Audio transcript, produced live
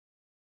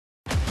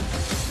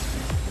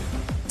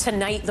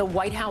Tonight, the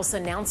White House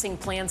announcing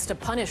plans to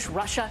punish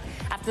Russia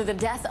after the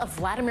death of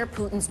Vladimir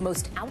Putin's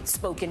most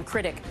outspoken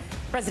critic.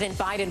 President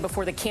Biden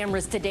before the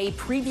cameras today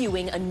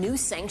previewing a new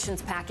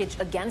sanctions package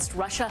against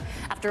Russia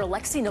after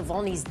Alexei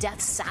Navalny's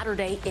death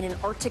Saturday in an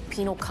Arctic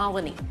penal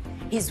colony.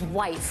 His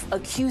wife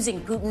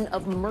accusing Putin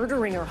of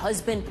murdering her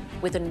husband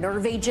with a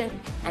nerve agent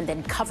and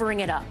then covering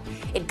it up.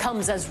 It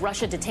comes as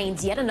Russia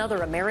detains yet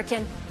another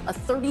American, a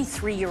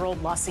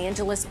 33-year-old Los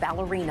Angeles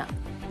ballerina.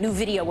 New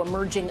video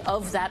emerging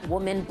of that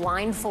woman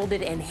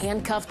blindfolded and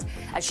handcuffed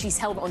as she's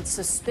held on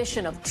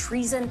suspicion of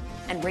treason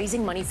and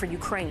raising money for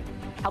Ukraine.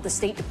 How the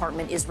State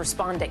Department is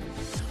responding.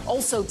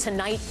 Also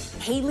tonight,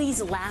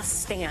 Haley's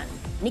last stand.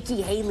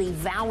 Nikki Haley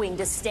vowing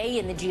to stay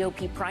in the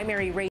GOP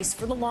primary race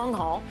for the long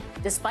haul,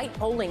 despite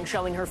polling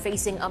showing her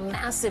facing a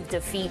massive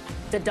defeat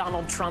to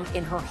Donald Trump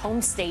in her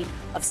home state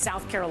of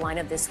South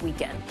Carolina this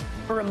weekend.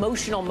 Her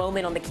emotional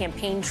moment on the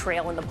campaign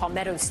trail in the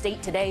Palmetto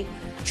State today,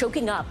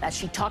 choking up as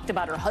she talked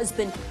about her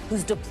husband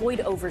who's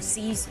deployed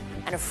overseas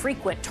and a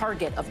frequent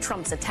target of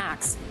Trump's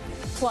attacks.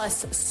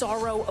 Plus,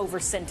 sorrow over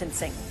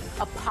sentencing.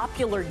 A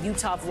popular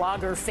Utah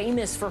vlogger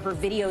famous for her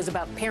videos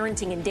about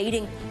parenting and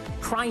dating,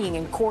 crying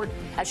in court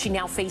as she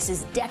now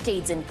faces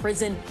decades in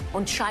prison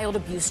on child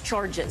abuse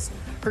charges.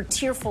 Her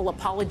tearful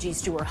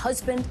apologies to her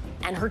husband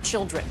and her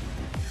children.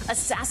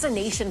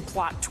 Assassination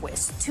plot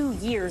twist. 2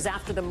 years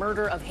after the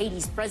murder of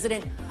Haiti's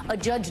president, a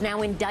judge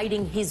now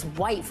indicting his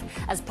wife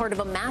as part of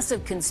a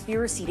massive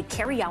conspiracy to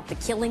carry out the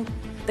killing.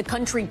 The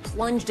country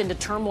plunged into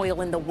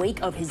turmoil in the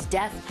wake of his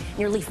death.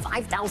 Nearly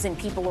 5,000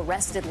 people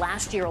arrested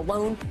last year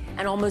alone,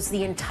 and almost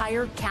the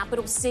entire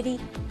capital city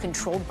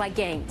controlled by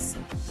gangs.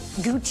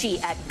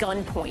 Gucci at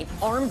gunpoint.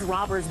 Armed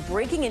robbers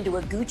breaking into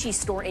a Gucci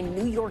store in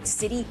New York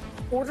City,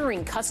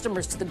 ordering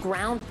customers to the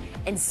ground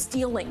and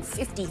stealing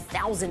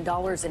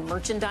 $50,000 in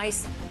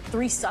merchandise.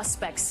 3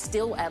 suspects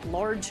still at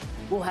large.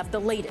 We'll have the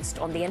latest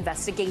on the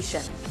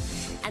investigation.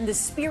 And the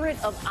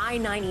spirit of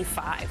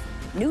I-95.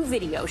 New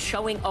video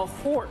showing a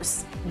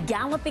horse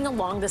galloping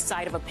along the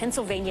side of a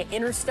Pennsylvania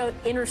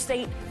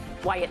interstate.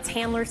 Wyatt's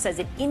handler says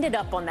it ended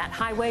up on that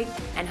highway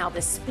and how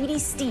the speedy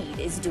steed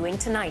is doing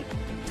tonight.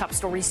 Top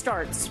Story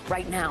starts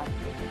right now.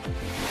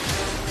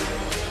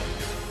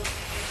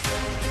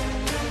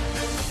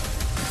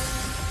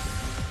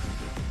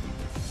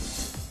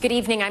 Good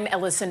evening. I'm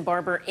Ellison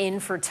Barber in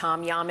for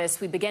Tom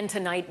Llamas. We begin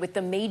tonight with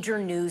the major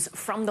news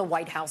from the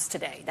White House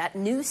today. That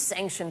new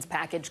sanctions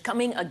package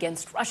coming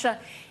against Russia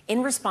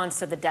in response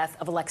to the death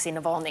of Alexei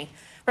Navalny.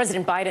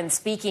 President Biden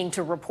speaking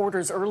to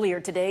reporters earlier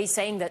today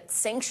saying that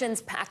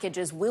sanctions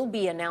packages will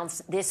be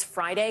announced this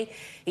Friday.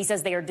 He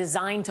says they are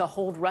designed to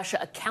hold Russia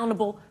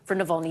accountable for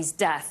Navalny's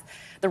death.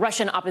 The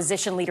Russian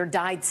opposition leader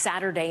died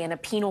Saturday in a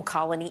penal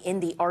colony in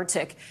the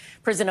Arctic.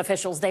 Prison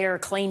officials there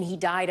claim he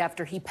died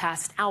after he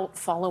passed out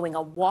following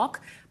a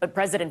walk. But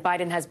President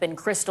Biden has been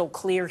crystal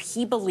clear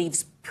he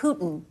believes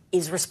Putin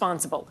is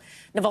responsible.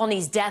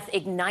 Navalny's death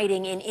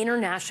igniting an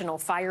international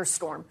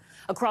firestorm.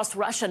 Across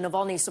Russia,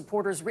 Navalny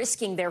supporters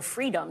risking their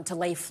freedom to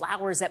lay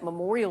flowers at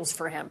memorials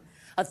for him.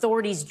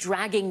 Authorities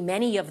dragging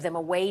many of them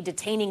away,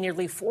 detaining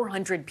nearly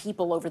 400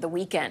 people over the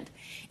weekend.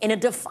 In a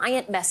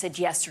defiant message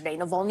yesterday,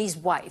 Navalny's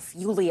wife,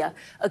 Yulia,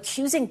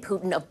 accusing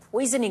Putin of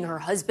poisoning her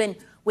husband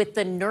with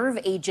the nerve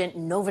agent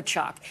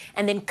Novichok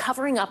and then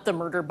covering up the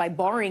murder by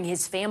barring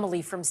his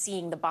family from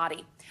seeing the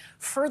body.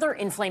 Further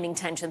inflaming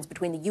tensions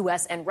between the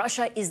U.S. and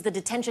Russia is the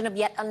detention of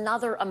yet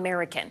another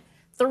American,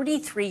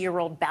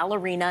 33-year-old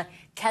ballerina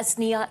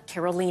Ksenia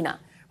Karelina.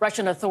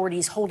 Russian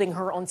authorities holding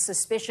her on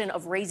suspicion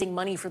of raising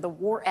money for the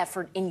war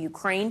effort in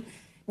Ukraine.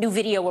 New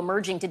video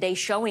emerging today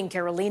showing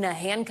Karelina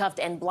handcuffed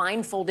and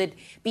blindfolded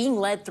being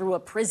led through a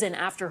prison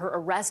after her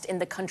arrest in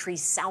the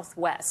country's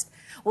southwest.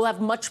 We'll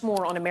have much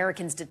more on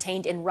Americans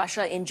detained in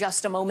Russia in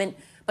just a moment.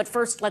 But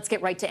first, let's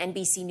get right to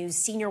NBC News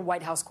senior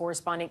White House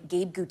correspondent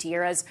Gabe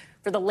Gutierrez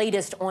for the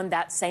latest on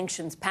that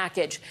sanctions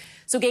package.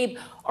 So, Gabe,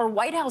 are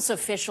White House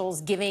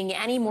officials giving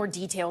any more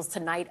details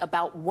tonight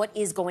about what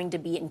is going to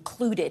be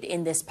included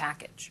in this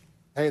package?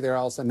 Hey there,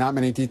 Elsa. Not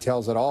many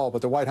details at all,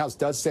 but the White House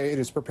does say it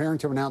is preparing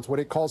to announce what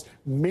it calls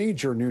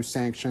major new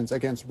sanctions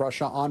against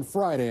Russia on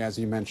Friday, as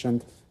you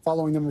mentioned,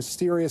 following the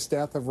mysterious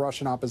death of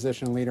Russian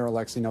opposition leader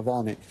Alexei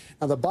Navalny.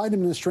 Now, the Biden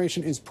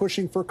administration is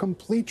pushing for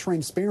complete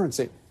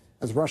transparency.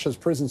 As Russia's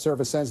prison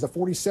service says, the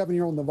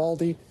 47-year-old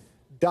Navalny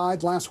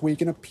died last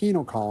week in a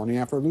penal colony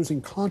after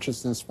losing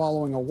consciousness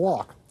following a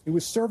walk. He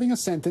was serving a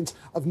sentence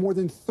of more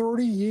than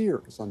 30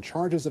 years on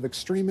charges of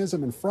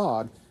extremism and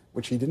fraud,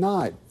 which he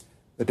denied.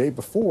 The day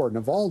before,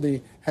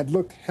 Navalny had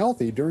looked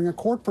healthy during a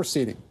court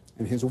proceeding,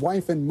 and his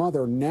wife and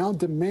mother now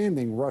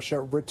demanding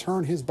Russia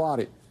return his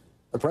body.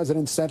 The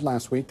president said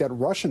last week that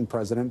Russian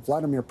President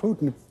Vladimir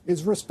Putin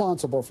is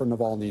responsible for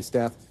Navalny's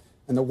death,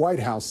 and the White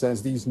House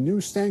says these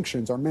new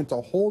sanctions are meant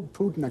to hold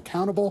Putin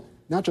accountable,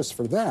 not just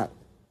for that,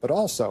 but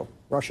also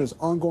Russia's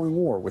ongoing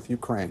war with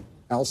Ukraine.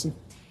 Allison?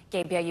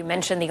 Gabe, yeah, you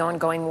mentioned the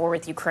ongoing war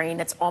with Ukraine.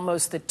 It's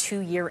almost the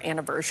 2-year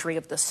anniversary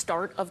of the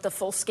start of the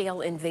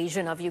full-scale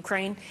invasion of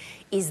Ukraine.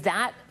 Is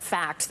that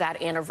fact,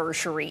 that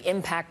anniversary,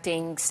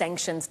 impacting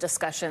sanctions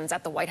discussions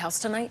at the White House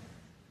tonight?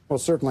 Well,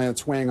 certainly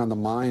it's weighing on the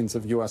minds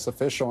of U.S.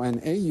 official, and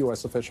a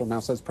U.S. official now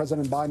says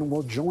President Biden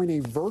will join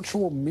a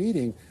virtual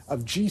meeting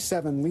of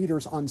G7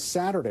 leaders on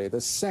Saturday, the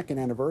second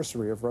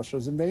anniversary of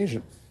Russia's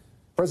invasion.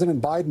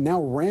 President Biden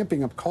now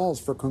ramping up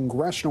calls for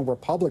congressional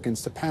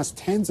Republicans to pass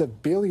tens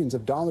of billions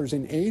of dollars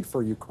in aid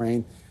for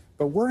Ukraine.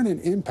 But we're in an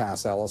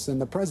impasse, Ellison.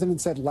 The president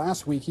said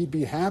last week he'd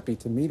be happy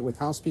to meet with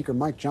House Speaker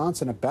Mike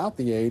Johnson about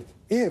the aid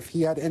if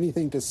he had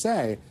anything to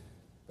say.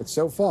 But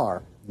so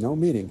far, no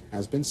meeting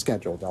has been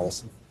scheduled,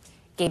 Ellison.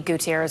 Gabe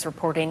Gutierrez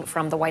reporting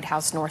from the White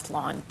House North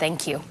Lawn.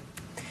 Thank you.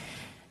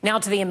 Now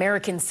to the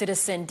American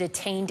citizen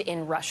detained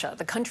in Russia.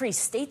 The country's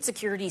state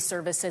security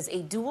service says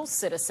a dual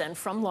citizen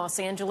from Los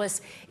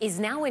Angeles is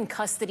now in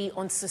custody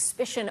on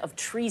suspicion of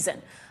treason,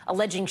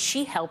 alleging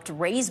she helped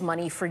raise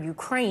money for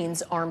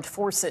Ukraine's armed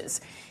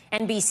forces.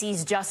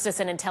 NBC's Justice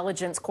and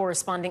Intelligence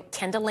correspondent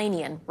Ken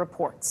Delanian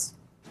reports.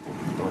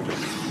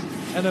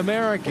 An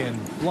American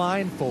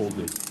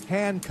blindfolded,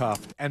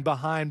 handcuffed, and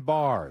behind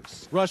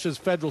bars. Russia's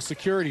Federal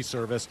Security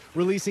Service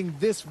releasing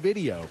this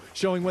video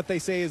showing what they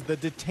say is the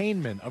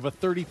detainment of a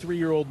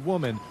 33-year-old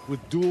woman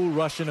with dual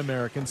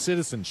Russian-American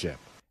citizenship.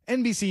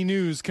 NBC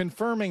News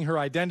confirming her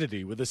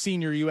identity with a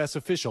senior U.S.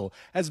 official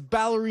as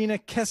ballerina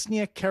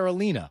Ksenia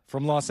Karolina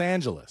from Los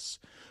Angeles,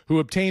 who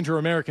obtained her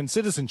American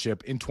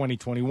citizenship in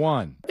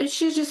 2021.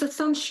 She's just a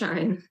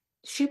sunshine.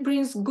 She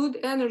brings good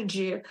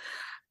energy,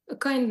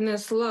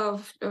 kindness,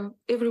 love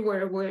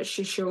everywhere where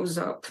she shows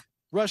up.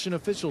 Russian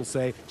officials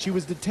say she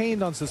was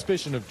detained on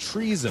suspicion of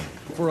treason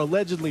for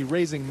allegedly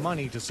raising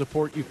money to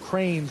support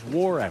Ukraine's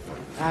war effort,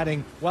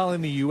 adding, while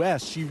in the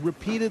U.S., she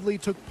repeatedly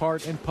took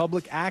part in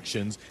public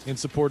actions in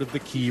support of the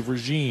Kyiv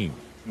regime.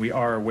 We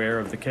are aware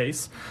of the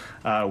case.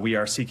 We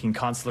are seeking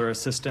consular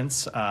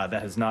assistance that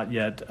has not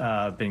yet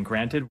been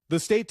granted. The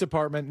State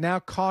Department now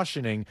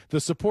cautioning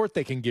the support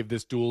they can give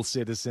this dual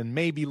citizen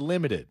may be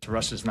limited.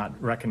 Russia does not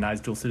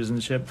recognize dual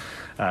citizenship,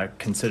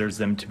 considers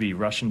them to be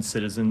Russian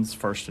citizens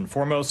first and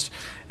foremost,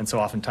 and so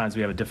oftentimes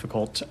we have a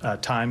difficult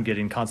time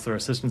getting consular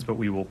assistance, but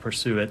we will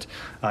pursue it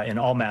in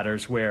all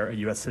matters where a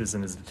U.S.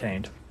 citizen is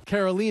detained.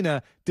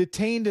 Karolina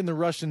detained in the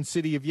Russian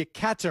city of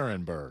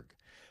Yekaterinburg,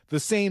 the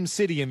same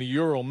city in the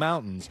Ural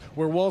Mountains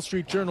where Wall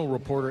Street Journal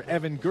reporter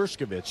Evan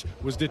Gershkovich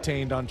was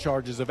detained on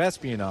charges of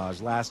espionage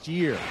last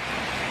year.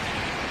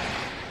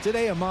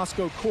 Today, a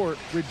Moscow court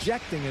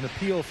rejecting an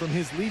appeal from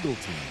his legal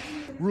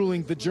team,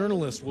 ruling the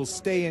journalist will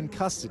stay in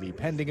custody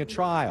pending a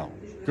trial.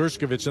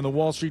 Gershkovich and the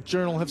Wall Street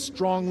Journal have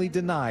strongly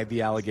denied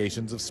the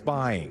allegations of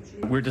spying.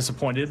 We're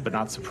disappointed but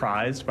not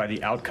surprised by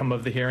the outcome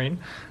of the hearing.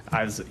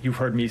 As you've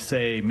heard me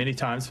say many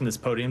times from this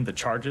podium, the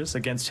charges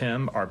against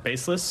him are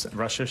baseless.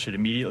 Russia should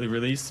immediately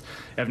release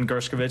Evan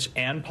Gershkovich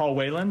and Paul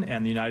Whelan,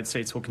 and the United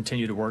States will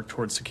continue to work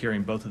towards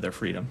securing both of their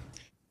freedom.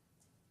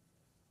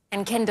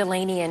 And Ken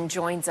Delanian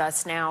joins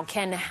us now.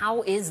 Ken,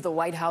 how is the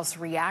White House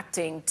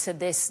reacting to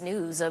this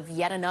news of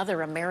yet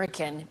another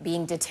American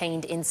being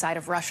detained inside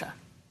of Russia?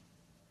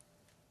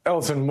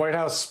 Ellison, White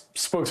House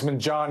spokesman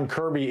John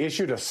Kirby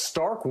issued a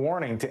stark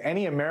warning to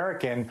any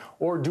American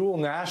or dual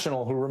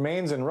national who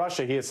remains in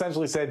Russia. He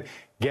essentially said,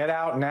 get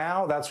out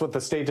now. That's what the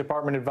State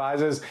Department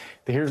advises.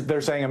 They're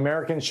saying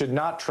Americans should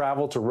not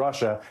travel to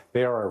Russia.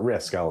 They are at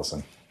risk,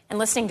 Ellison. And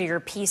listening to your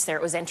piece there,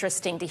 it was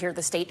interesting to hear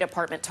the State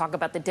Department talk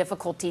about the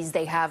difficulties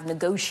they have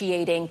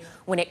negotiating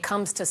when it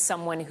comes to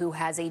someone who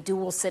has a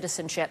dual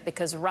citizenship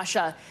because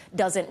Russia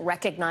doesn't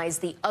recognize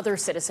the other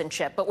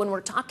citizenship. But when we're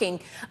talking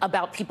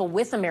about people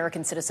with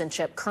American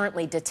citizenship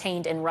currently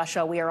detained in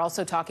Russia, we are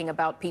also talking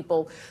about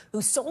people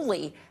who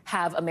solely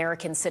have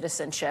American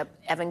citizenship.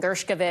 Evan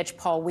Gershkovich,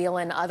 Paul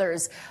Whelan,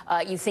 others.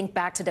 You think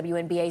back to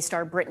WNBA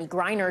star Brittany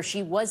Griner.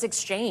 She was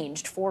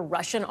exchanged for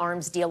Russian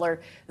arms dealer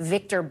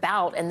Victor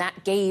Bout, and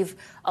that gave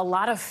a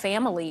lot of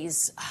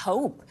families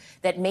hope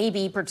that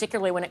maybe,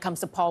 particularly when it comes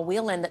to Paul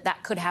Whelan,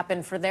 that could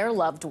happen for their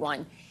loved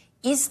one.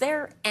 Is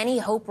there any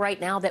hope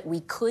right now that we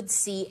could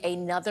see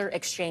another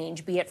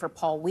exchange, be it for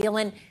Paul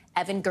Whelan,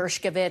 Evan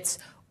Gershkovich,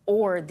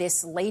 or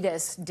this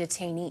latest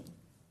detainee?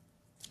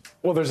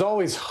 Well, there's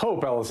always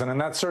hope, Ellison,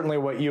 and that's certainly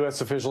what U.S.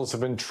 officials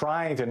have been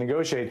trying to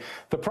negotiate.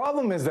 The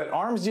problem is that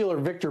arms dealer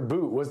Victor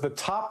Bout was the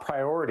top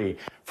priority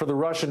for the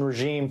Russian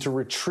regime to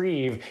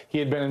retrieve. He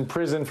had been in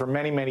prison for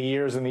many, many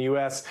years in the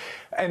U.S.,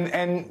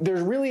 and there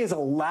really is a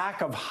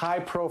lack of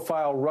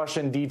high-profile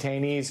Russian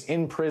detainees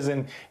in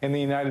prison in the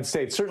United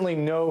States. Certainly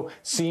no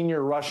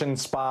senior Russian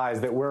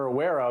spies that we're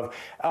aware of.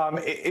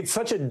 It's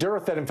such a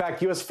dearth that, in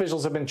fact, U.S.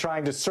 officials have been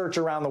trying to search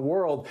around the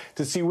world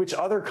to see which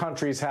other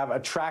countries have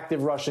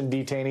attractive Russian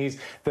detainees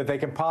that they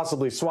can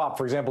possibly swap.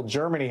 For example,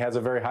 Germany has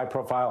a very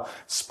high-profile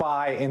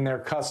spy in their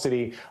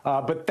custody.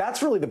 But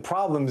that's really the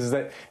problem, is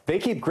that they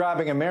keep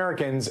grabbing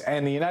Americans,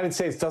 and the United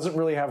States doesn't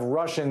really have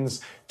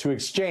Russians to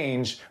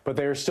exchange, but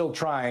they are still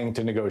trying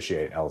to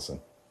negotiate, Ellison.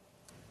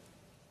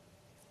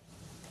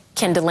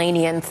 Ken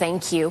Delanian,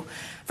 thank you.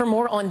 For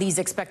more on these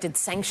expected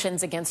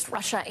sanctions against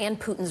Russia and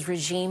Putin's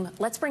regime,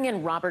 let's bring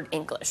in Robert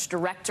English,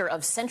 Director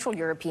of Central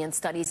European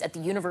Studies at the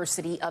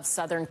University of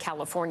Southern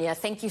California.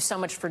 Thank you so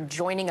much for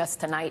joining us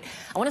tonight.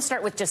 I want to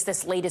start with just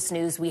this latest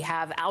news we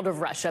have out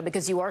of Russia,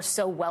 because you are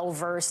so well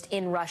versed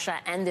in Russia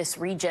and this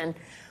region.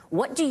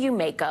 What do you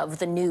make of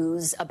the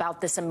news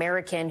about this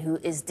American who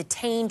is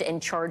detained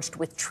and charged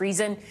with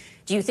treason?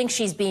 Do you think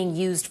she's being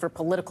used for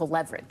political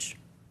leverage?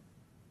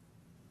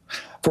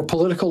 For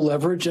political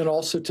leverage, and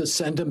also to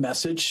send a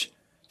message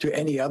to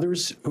any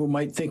others who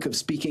might think of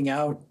speaking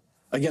out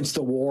against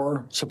the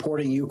war,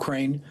 supporting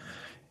Ukraine.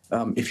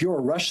 If you're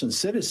a Russian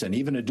citizen,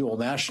 even a dual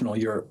national,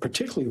 you're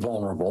particularly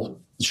vulnerable.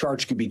 The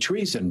charge could be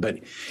treason, but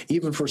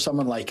even for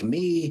someone like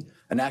me,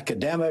 an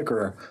academic,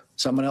 or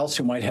someone else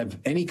who might have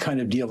any kind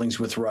of dealings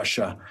with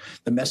Russia,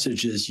 the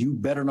message is you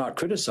better not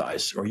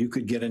criticize, or you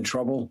could get in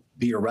trouble,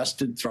 be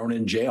arrested, thrown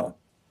in jail.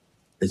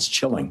 It's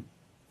chilling.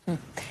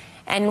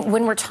 And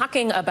when we're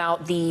talking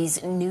about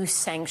these new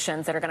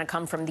sanctions that are going to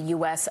come from the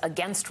U.S.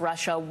 against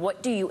Russia,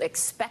 what do you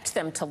expect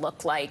them to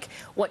look like?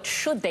 What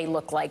should they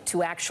look like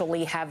to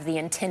actually have the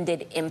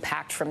intended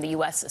impact from the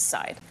U.S.'s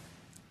side?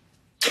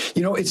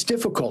 You know, it's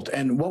difficult.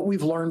 And what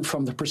we've learned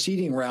from the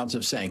preceding rounds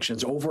of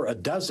sanctions, over a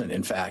dozen,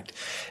 in fact,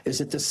 is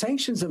that the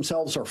sanctions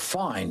themselves are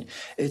fine.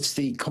 It's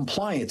the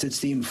compliance, it's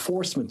the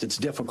enforcement that's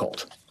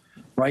difficult,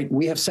 right?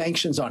 We have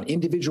sanctions on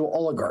individual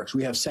oligarchs.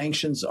 We have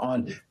sanctions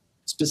on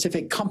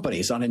specific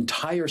companies, on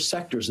entire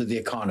sectors of the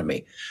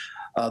economy.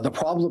 The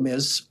problem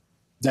is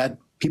that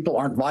people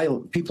aren't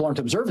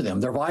observing them.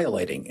 They're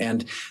violating.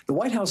 And the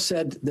White House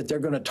said that they're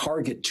going to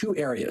target two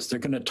areas. They're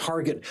going to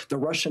target the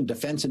Russian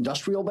defense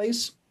industrial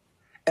base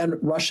and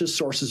Russia's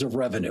sources of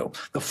revenue.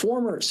 The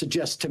former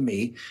suggests to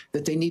me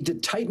that they need to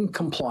tighten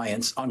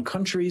compliance on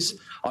countries,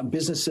 on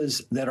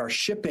businesses that are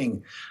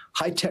shipping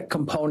high-tech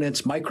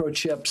components,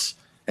 microchips,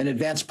 and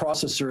advanced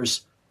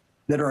processors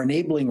that are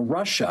enabling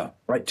Russia,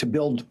 right, to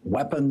build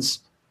weapons,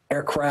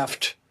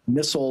 aircraft,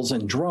 missiles,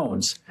 and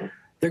drones.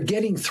 They're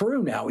getting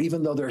through now,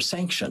 even though they're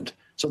sanctioned.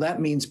 So that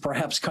means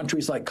perhaps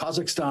countries like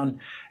Kazakhstan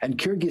and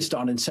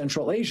Kyrgyzstan in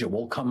Central Asia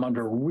will come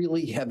under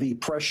really heavy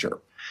pressure.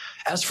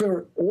 As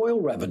for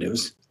oil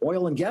revenues,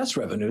 oil and gas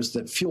revenues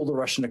that fuel the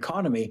Russian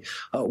economy,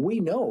 we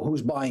know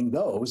who's buying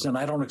those, and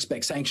I don't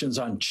expect sanctions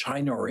on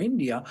China or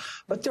India,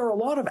 but there are a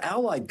lot of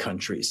allied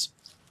countries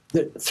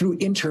that through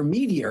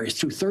intermediaries,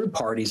 through third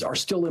parties, are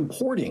still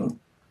importing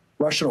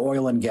Russian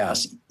oil and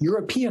gas,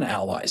 European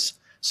allies.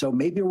 So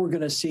maybe we're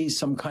going to see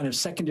some kind of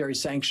secondary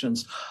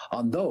sanctions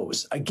on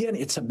those. Again,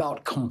 it's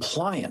about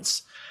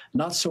compliance,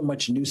 not so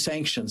much new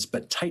sanctions,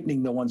 but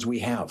tightening the ones we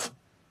have.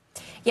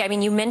 Yeah, I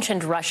mean, you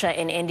mentioned Russia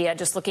and India.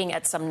 Just looking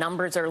at some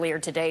numbers earlier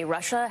today,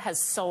 Russia has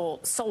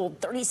sold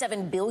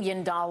 $37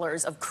 billion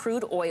of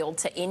crude oil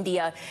to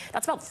India.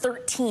 That's about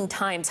 13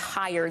 times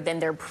higher than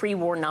their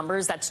pre-war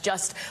numbers. That's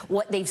just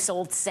what they've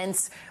sold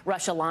since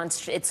Russia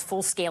launched its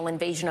full-scale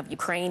invasion of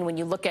Ukraine. When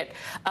you look at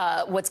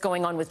what's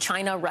going on with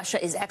China,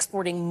 Russia is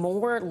exporting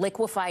more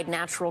liquefied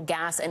natural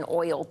gas and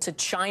oil to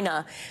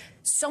China,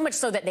 so much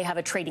so that they have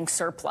a trading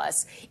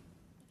surplus.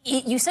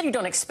 You said you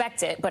don't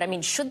expect it, but I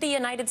mean, should the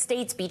United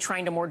States be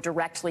trying to more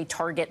directly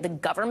target the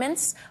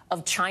governments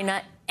of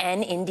China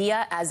and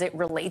India as it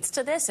relates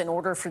to this in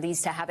order for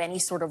these to have any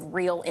sort of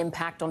real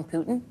impact on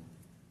Putin?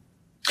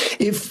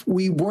 If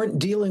we weren't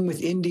dealing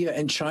with India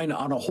and China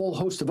on a whole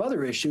host of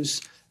other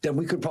issues, then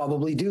we could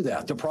probably do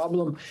that. The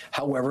problem,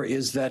 however,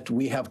 is that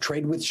we have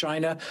trade with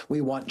China. We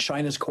want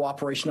China's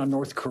cooperation on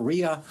North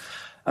Korea.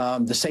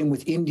 The same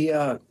with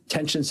India,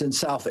 tensions in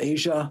South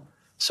Asia.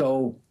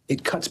 So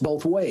it cuts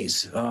both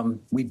ways.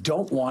 We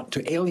don't want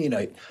to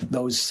alienate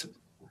those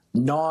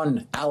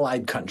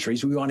non-allied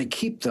countries. We want to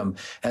keep them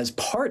as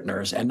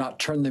partners and not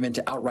turn them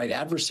into outright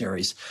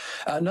adversaries.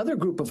 Another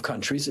group of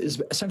countries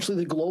is essentially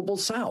the global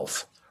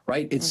South,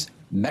 right? It's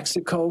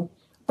Mexico,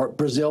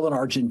 Brazil and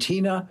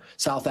Argentina,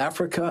 South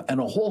Africa, and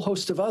a whole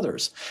host of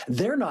others.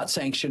 They're not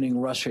sanctioning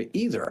Russia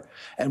either.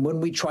 And when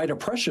we try to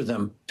pressure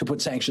them to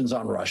put sanctions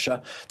on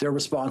Russia, their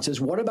response is,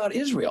 what about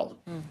Israel?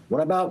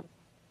 What about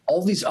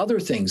all these other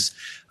things?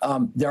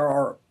 There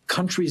are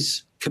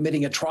countries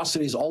committing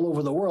atrocities all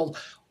over the world.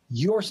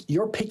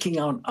 You're picking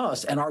on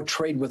us and our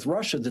trade with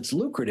Russia that's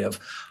lucrative.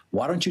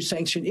 Why don't you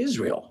sanction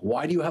Israel?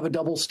 Why do you have a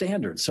double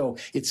standard? So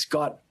it's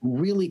got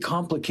really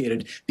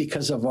complicated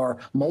because of our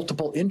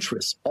multiple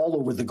interests all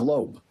over the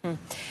globe.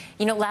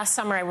 You know, last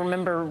summer, I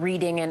remember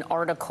reading an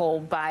article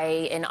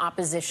by an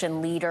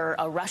opposition leader,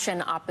 a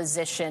Russian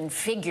opposition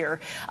figure,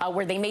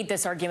 where they made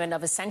this argument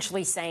of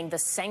essentially saying the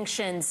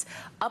sanctions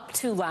up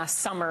to last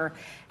summer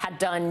had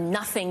done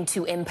nothing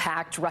to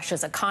impact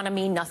Russia's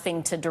economy,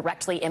 nothing to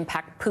directly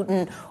impact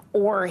Putin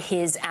or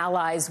his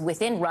allies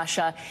within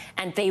Russia,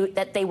 and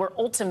that they were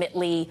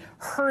ultimately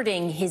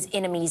hurting his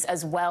enemies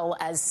as well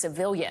as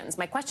civilians.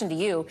 My question to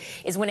you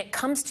is, when it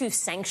comes to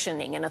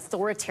sanctioning an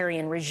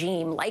authoritarian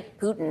regime like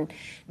Putin,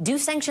 do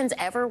sanctions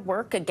ever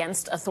work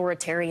against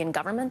authoritarian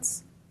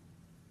governments?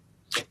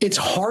 It's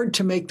hard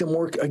to make them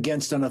work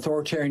against an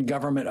authoritarian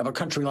government of a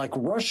country like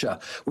Russia,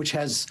 which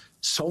has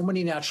so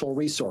many natural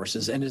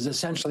resources and is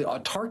essentially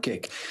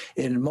autarkic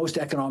in most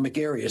economic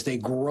areas. They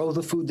grow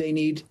the food they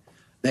need.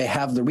 They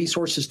have the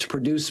resources to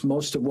produce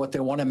most of what they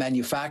want to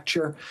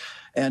manufacture.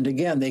 And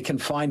again, they can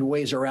find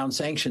ways around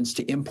sanctions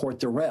to import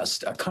the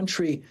rest. A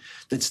country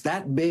that's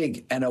that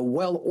big and a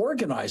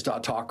well-organized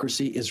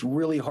autocracy is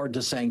really hard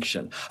to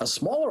sanction. A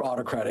smaller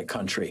autocratic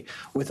country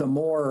with a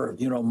more,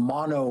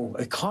 mono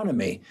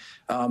economy,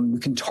 you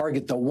can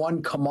target the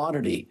one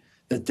commodity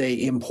that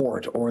they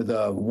import or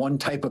the one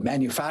type of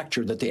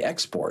manufacture that they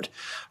export.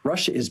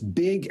 Russia is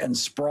big and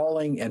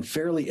sprawling and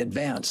fairly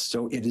advanced,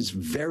 so it is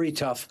very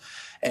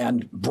tough.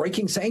 And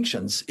breaking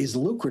sanctions is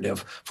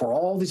lucrative for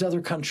all these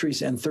other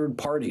countries and third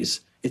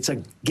parties. It's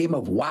a game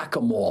of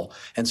whack-a-mole,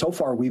 and so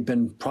far we've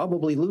been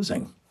probably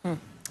losing. All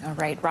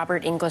right.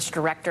 Robert English,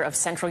 Director of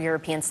Central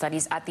European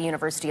Studies at the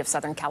University of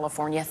Southern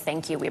California,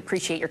 thank you. We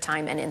appreciate your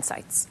time and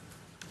insights.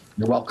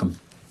 You're welcome.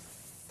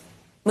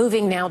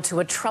 Moving now to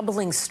a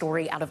troubling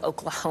story out of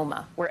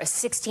Oklahoma, where a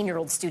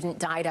 16-year-old student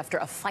died after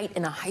a fight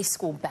in a high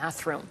school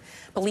bathroom.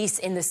 Police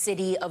in the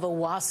city of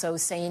Owasso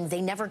saying they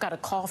never got a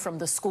call from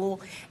the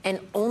school and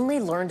only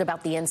learned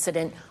about the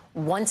incident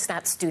once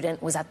that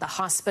student was at the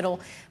hospital.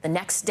 The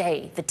next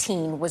day, the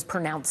teen was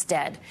pronounced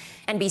dead.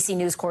 NBC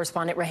News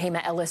correspondent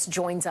Rahema Ellis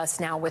joins us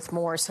now with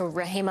more. So,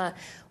 Rahema,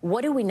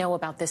 what do we know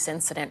about this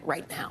incident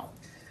right now?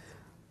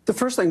 The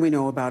first thing we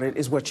know about it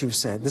is what you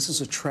said. This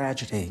is a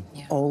tragedy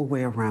all the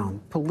way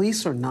around.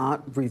 Police are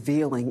not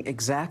revealing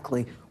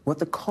exactly what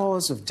the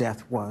cause of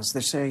death was.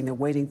 They're saying they're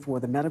waiting for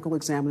the medical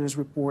examiner's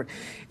report,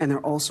 and they're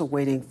also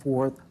waiting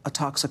for a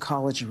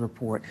toxicology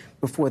report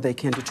before they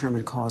can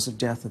determine cause of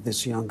death of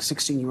this young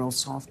 16-year-old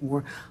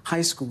sophomore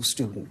high school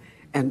student.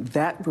 And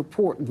that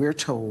report, we're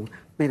told,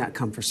 may not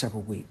come for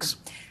several weeks.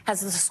 Has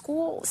the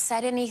school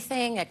said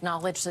anything,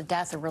 acknowledged the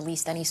death, or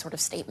released any sort of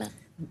statement?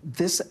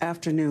 This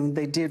afternoon,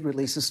 they did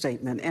release a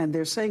statement, and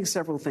they're saying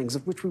several things,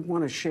 of which we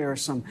want to share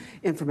some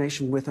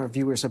information with our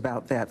viewers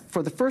about that.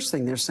 For the first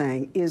thing they're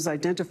saying is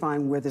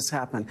identifying where this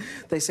happened.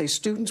 They say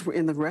students were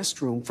in the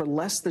restroom for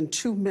less than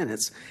 2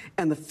 minutes,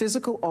 and the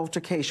physical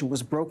altercation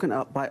was broken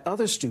up by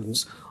other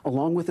students,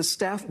 along with a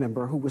staff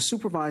member who was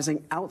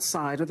supervising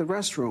outside of the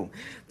restroom.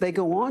 They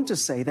go on to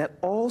say that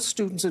all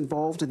students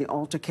involved in the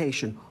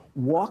altercation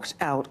walked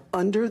out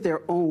under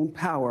their own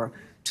power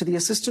to the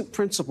assistant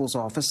principal's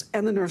office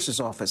and the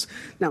nurse's office.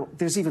 Now,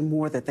 there's even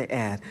more that they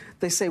add.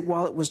 They say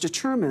while it was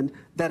determined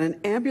that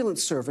an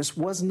ambulance service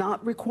was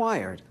not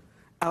required,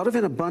 out of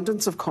an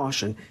abundance of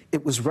caution,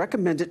 it was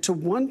recommended to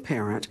one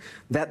parent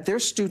that their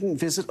student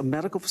visit a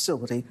medical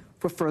facility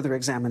for further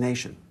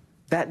examination.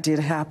 That did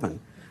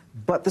happen.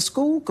 But the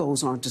school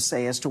goes on to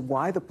say as to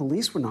why the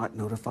police were not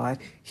notified,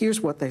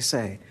 here's what they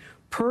say.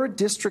 Per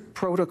district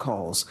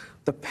protocols,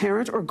 the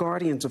parent or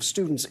guardians of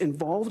students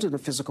involved in a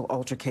physical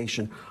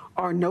altercation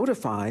are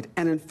notified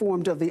and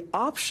informed of the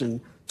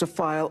option to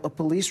file a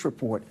police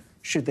report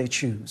should they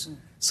choose.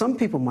 Some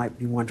people might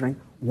be wondering,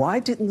 why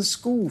didn't the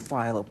school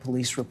file a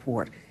police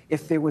report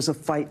if there was a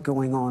fight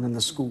going on in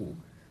the school?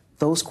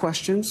 Those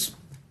questions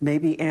may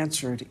be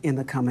answered in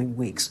the coming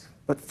weeks.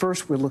 But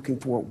first, we're looking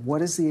for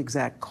what is the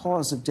exact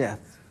cause of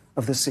death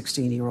of the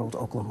 16-year-old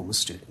Oklahoma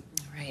student.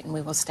 Right, and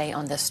we will stay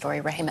on this story.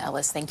 Rahema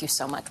Ellis, thank you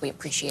so much. We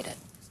appreciate it.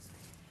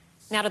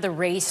 Now to the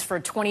race for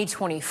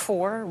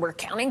 2024. We're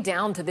counting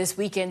down to this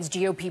weekend's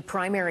GOP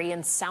primary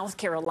in South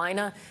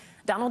Carolina.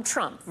 Donald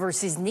Trump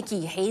versus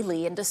Nikki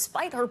Haley. And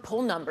despite her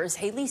poll numbers,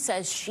 Haley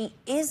says she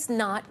is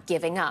not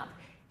giving up.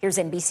 Here's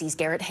NBC's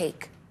Garrett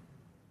Hake.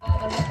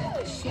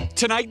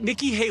 Tonight,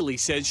 Nikki Haley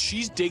says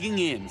she's digging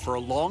in for a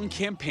long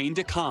campaign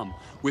to come,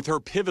 with her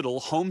pivotal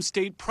home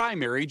state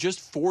primary just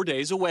 4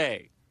 days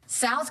away.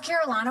 South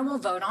Carolina will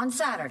vote on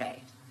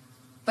Saturday,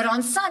 but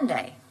on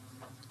Sunday,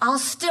 I'll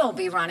still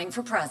be running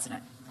for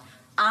president.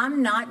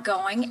 I'm not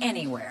going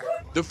anywhere.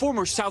 The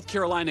former South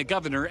Carolina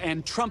governor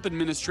and Trump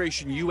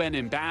administration UN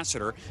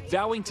ambassador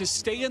vowing to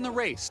stay in the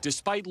race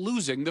despite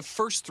losing the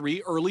first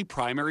 3 early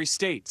primary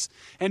states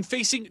and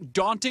facing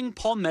daunting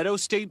Palmetto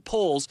State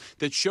polls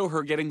that show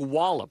her getting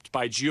walloped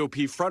by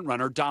GOP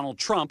frontrunner Donald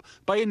Trump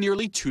by a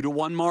nearly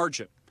 2-to-1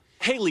 margin.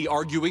 Haley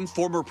arguing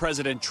former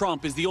President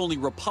Trump is the only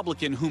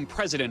Republican whom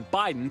President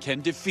Biden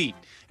can defeat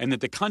and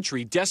that the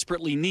country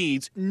desperately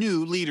needs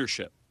new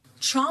leadership.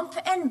 Trump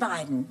and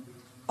Biden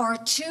are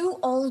 2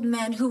 old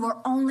men who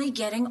are only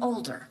getting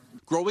older.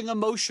 Growing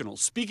emotional,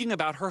 speaking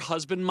about her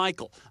husband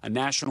Michael, a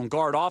National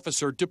Guard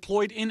officer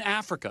deployed in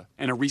Africa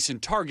and a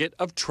recent target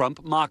of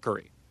Trump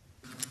mockery.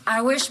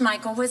 I wish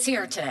Michael was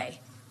here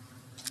today,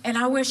 and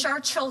I wish our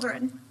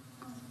children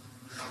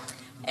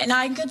and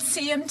I could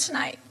see him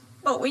tonight,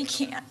 but we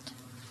can't.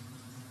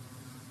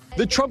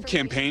 The Trump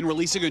campaign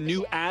releasing a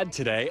new ad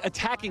today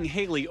attacking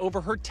Haley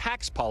over her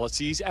tax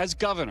policies as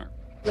governor.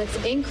 Let's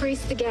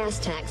increase the gas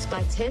tax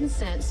by 10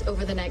 cents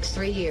over the next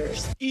 3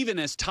 years. Even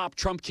as top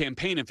Trump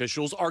campaign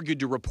officials argued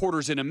to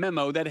reporters in a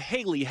memo that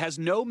Haley has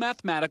no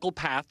mathematical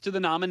path to the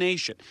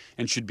nomination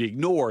and should be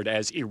ignored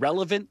as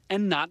irrelevant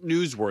and not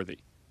newsworthy.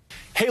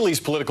 Haley's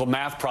political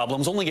math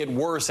problems only get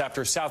worse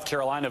after South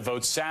Carolina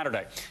votes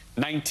Saturday.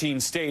 19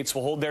 states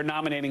will hold their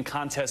nominating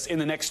contests in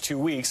the next 2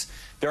 weeks.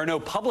 There are no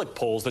public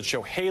polls that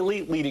show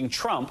Haley leading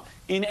Trump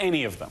in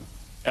any of them.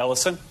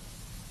 Ellison?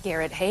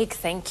 Garrett Haake,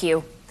 thank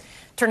you.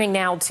 Turning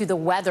now to the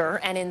weather,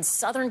 and in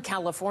Southern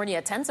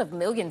California, tens of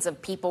millions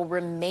of people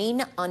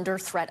remain under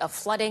threat of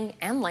flooding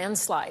and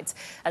landslides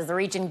as the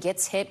region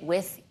gets hit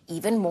with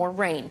even more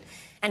rain.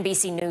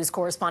 NBC News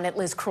correspondent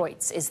Liz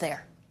Kreutz is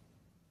there.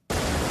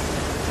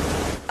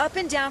 Up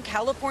and down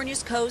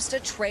California's coast, a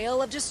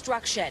trail of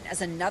destruction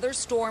as another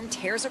storm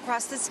tears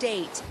across the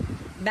state.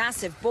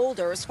 Massive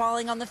boulders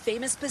falling on the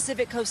famous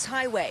Pacific Coast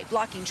Highway,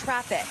 blocking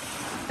traffic.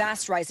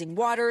 Fast rising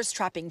waters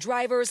trapping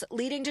drivers,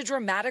 leading to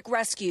dramatic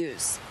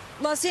rescues.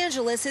 Los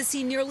Angeles has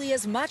seen nearly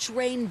as much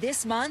rain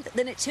this month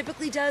than it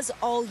typically does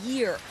all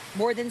year,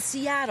 more than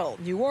Seattle,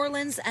 New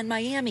Orleans, and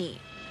Miami.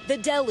 The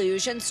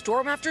deluge and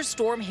storm after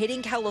storm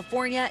hitting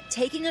California,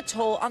 taking a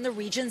toll on the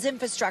region's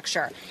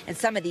infrastructure and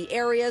some of the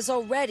areas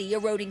already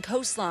eroding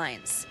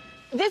coastlines.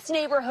 This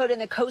neighborhood in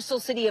the coastal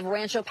city of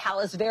Rancho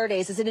Palos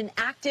Verdes is in an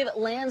active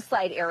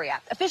landslide area.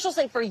 Officials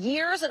say for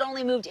years it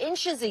only moved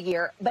inches a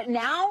year, but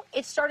now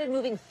it started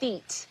moving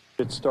feet.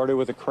 It started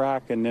with a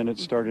crack and then it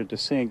started to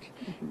sink,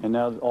 and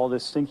now all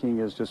this sinking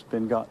has just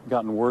been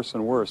gotten worse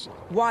and worse.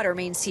 Water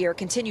mains here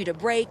continue to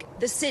break.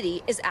 The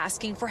city is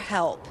asking for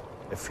help.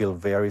 I feel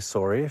very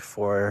sorry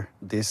for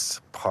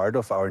this part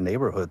of our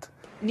neighborhood.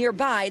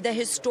 Nearby, the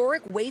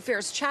historic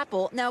Wayfarers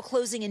Chapel now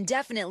closing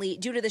indefinitely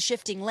due to the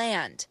shifting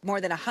land. More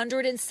than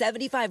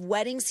 175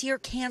 weddings here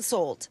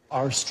canceled.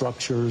 Our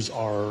structures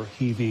are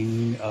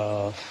heaving,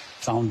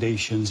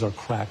 foundations are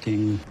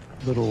cracking.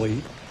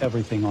 Literally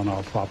everything on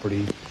our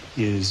property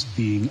is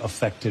being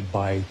affected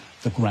by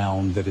the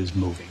ground that is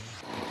moving.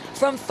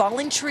 From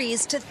falling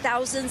trees to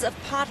thousands of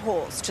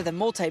potholes to the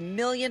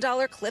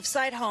multi-million-dollar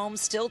cliffside home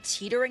still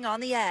teetering on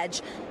the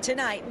edge.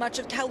 Tonight, much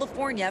of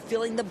California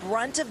feeling the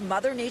brunt of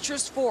Mother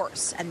Nature's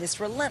force and this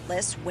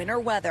relentless winter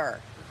weather.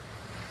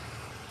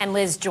 And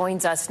Liz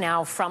joins us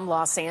now from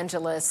Los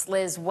Angeles.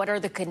 Liz, what are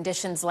the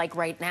conditions like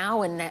right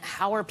now, and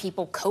how are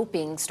people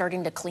coping,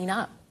 starting to clean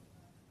up?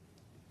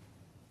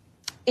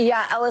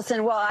 Yeah,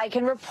 Ellison, well, I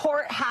can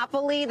report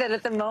happily that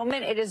at the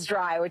moment it is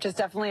dry, which is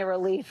definitely a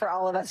relief for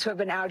all of us who have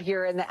been out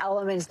here in the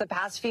elements the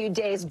past few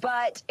days.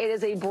 But it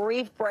is a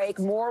brief break.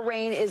 More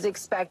rain is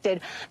expected.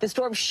 The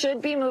storm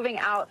should be moving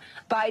out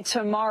by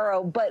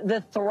tomorrow. But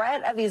the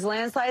threat of these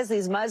landslides,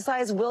 these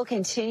mudslides, will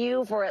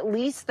continue for at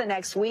least the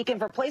next week. And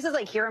for places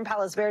like here in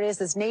Palos Verdes,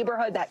 this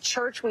neighborhood, that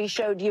church we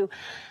showed you,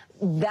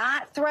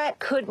 that threat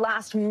could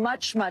last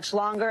much, much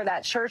longer.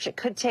 That church, it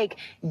could take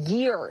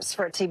years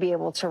for it to be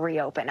able to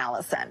reopen,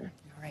 Ellison.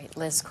 All right,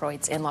 Liz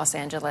Kreutz in Los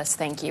Angeles,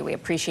 thank you. We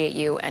appreciate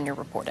you and your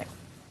reporting.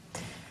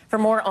 For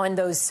more on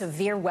those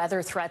severe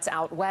weather threats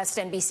out west,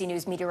 NBC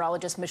News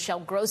meteorologist Michelle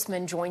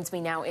Grossman joins me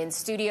now in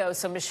studio.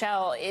 So,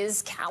 Michelle,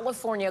 is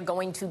California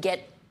going to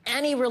get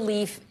any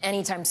relief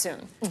anytime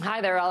soon?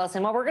 Hi there,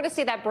 Ellison. Well, we're going to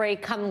see that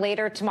break come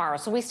later tomorrow.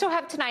 So we still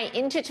have tonight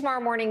into tomorrow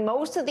morning.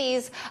 Most of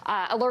these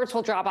alerts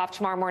will drop off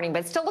tomorrow morning,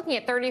 but still looking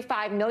at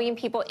 35 million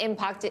people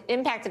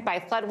impacted by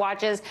flood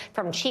watches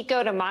from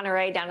Chico to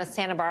Monterey down to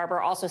Santa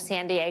Barbara, also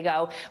San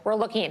Diego. We're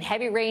looking at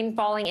heavy rain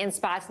falling in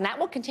spots, and that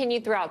will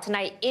continue throughout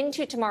tonight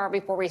into tomorrow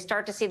before we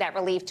start to see that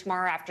relief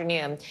tomorrow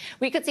afternoon.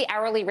 We could see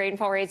hourly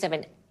rainfall rates of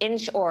an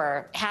inch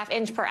or ½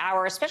 inch per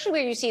hour, especially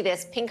where you see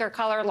this pinker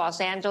color. Los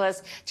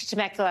Angeles to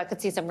Temecula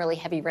could see some really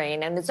heavy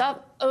rain, and it's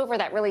up over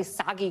that really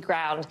soggy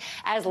ground,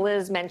 as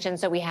Liz mentioned.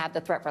 So we have the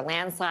threat for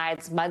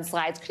landslides,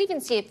 mudslides, could even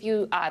see a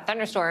few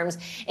thunderstorms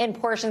in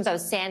portions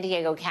of San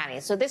Diego County.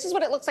 So this is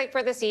what it looks like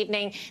for this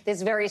evening.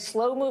 This very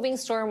slow moving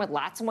storm with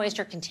lots of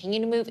moisture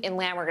continuing to move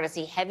inland. We're going to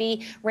see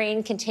heavy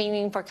rain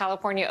continuing for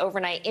California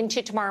overnight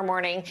into tomorrow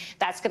morning.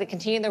 That's going to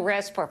continue the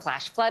risk for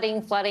flash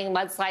flooding,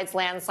 mudslides,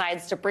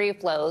 landslides, debris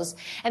flows.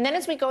 And then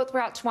as we go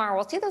throughout tomorrow,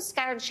 we'll see those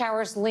scattered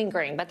showers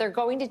lingering, but they're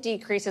going to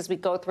decrease as we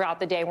go throughout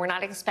the day. We're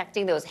not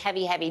expecting those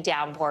heavy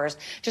downpours,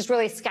 just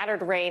really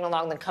scattered rain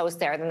along the coast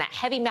there. Then that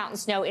heavy mountain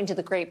snow into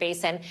the Great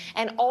Basin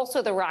and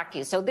also the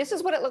Rockies. So this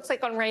is what it looks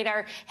like on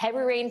radar. Heavy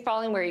rain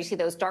falling where you see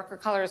those darker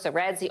colors, the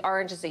reds, the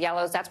oranges, the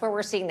yellows. That's where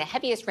we're seeing the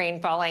heaviest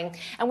rain falling.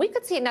 And we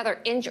could see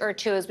another inch or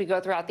two as we go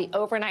throughout the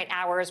overnight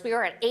hours. We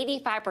are at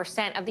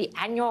 85% of the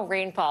annual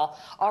rainfall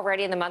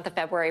already in the month of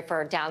February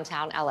for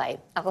downtown LA.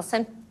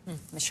 Ellison?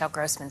 Michelle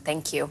Grossman,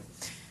 thank you.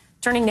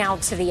 Turning now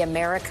to the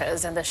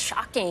Americas and the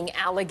shocking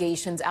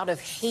allegations out of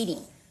Haiti.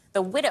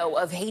 The widow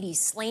of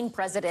Haiti's slain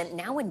president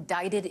now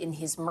indicted in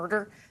his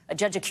murder. A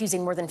judge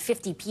accusing more than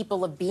 50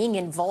 people of being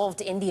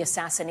involved in the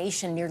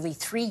assassination nearly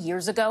 3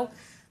 years ago.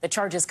 The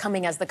charges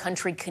coming as the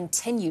country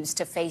continues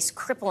to face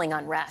crippling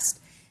unrest.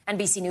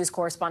 NBC News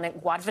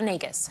correspondent Guad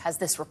Venegas has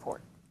this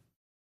report.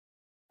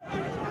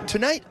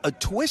 Tonight, a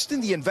twist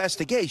in the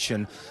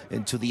investigation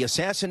into the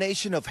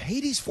assassination of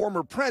Haiti's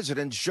former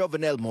president,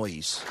 Jovenel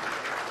Moïse.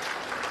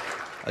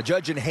 A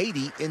judge in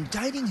Haiti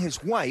indicting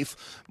his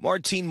wife,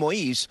 Martine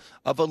Moïse,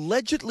 of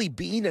allegedly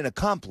being an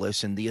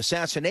accomplice in the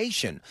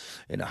assassination.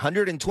 In a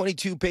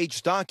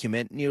 122-page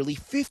document, nearly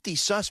 50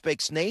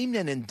 suspects named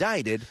and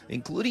indicted,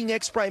 including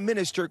ex-Prime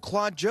Minister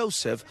Claude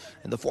Joseph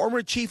and the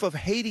former chief of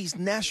Haiti's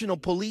National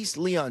Police,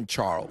 Leon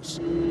Charles.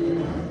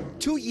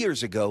 2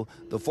 years ago,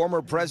 the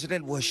former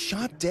president was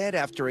shot dead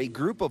after a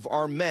group of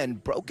armed men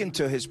broke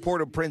into his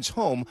Port-au-Prince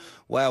home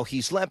while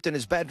he slept in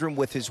his bedroom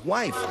with his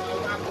wife.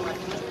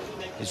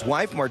 His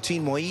wife,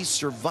 Martine Moïse,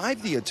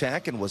 survived the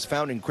attack and was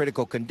found in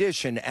critical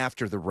condition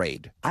after the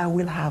raid. I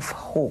will have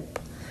hope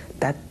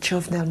that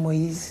Jovenel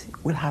Moïse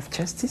will have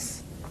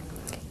justice,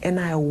 and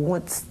I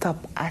won't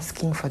stop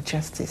asking for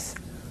justice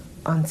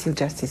until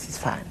justice is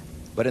found.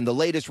 But in the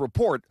latest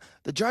report,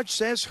 the judge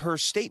says her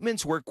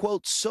statements were,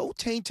 quote, so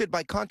tainted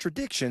by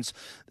contradictions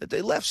that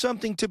they left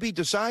something to be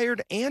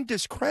desired and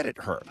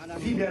discredit her.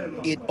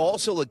 It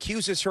also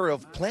accuses her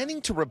of planning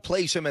to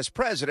replace him as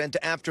president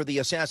after the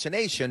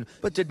assassination,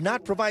 but did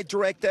not provide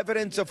direct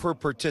evidence of her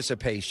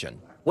participation.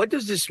 What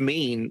does this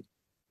mean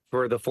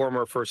for the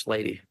former First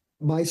Lady?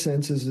 My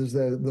sense is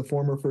that the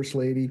former First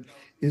Lady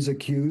is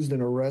accused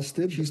and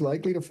arrested. She's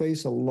likely to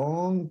face a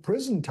long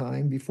prison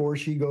time before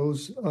she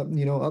goes,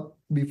 up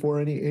before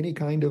any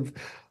kind of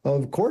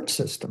court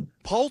system.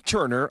 Paul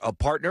Turner, a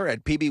partner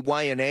at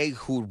PBYNA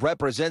who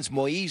represents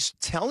Moïse,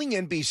 telling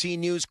NBC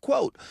News,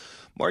 quote,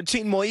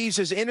 Martine Moïse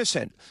is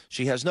innocent.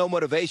 She has no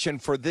motivation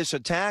for this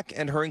attack,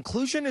 and her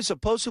inclusion is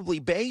supposedly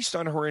based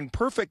on her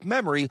imperfect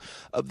memory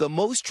of the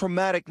most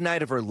traumatic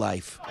night of her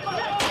life.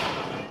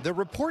 The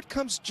report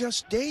comes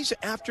just days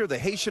after the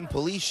Haitian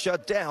police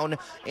shut down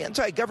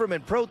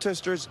anti-government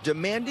protesters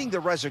demanding the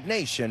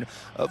resignation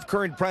of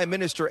current Prime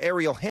Minister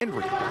Ariel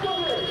Henry.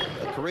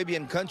 The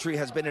Caribbean country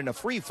has been in a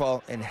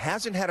freefall and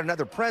hasn't had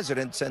another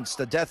president since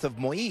the death of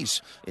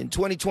Moïse. In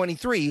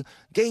 2023,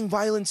 gang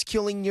violence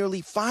killing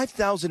nearly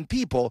 5,000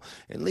 people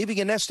and leaving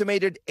an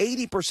estimated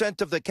 80%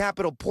 of the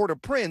capital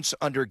Port-au-Prince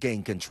under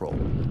gang control.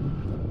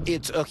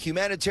 It's a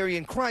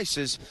humanitarian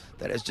crisis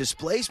that has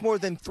displaced more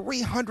than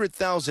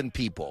 300,000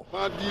 people.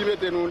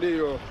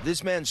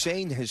 This man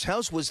saying his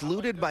house was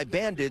looted by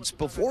bandits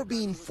before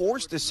being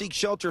forced to seek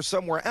shelter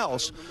somewhere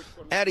else,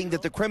 adding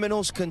that the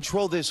criminals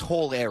control this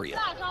whole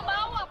area.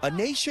 A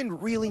nation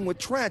reeling with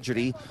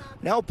tragedy,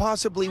 now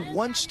possibly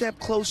one step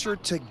closer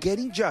to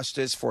getting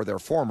justice for their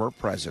former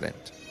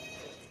president.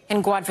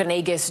 And Guad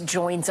Venegas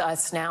joins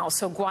us now.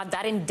 So, Guad,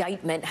 that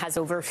indictment has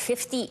over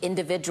 50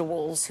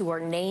 individuals who are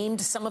named.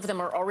 Some of them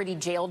are already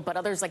jailed, but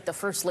others, like the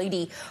First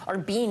Lady, are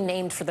being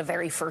named for the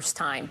very first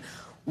time.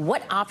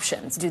 What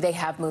options do they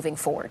have moving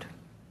forward?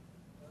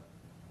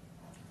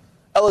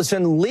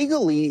 Ellison,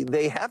 legally,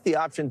 they have the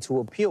option to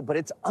appeal, but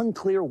it's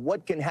unclear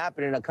what can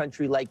happen in a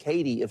country like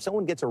Haiti. If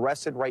someone gets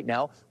arrested right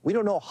now, we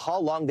don't know how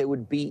long they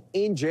would be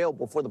in jail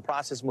before the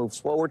process moves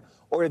forward,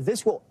 or if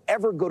this will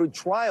ever go to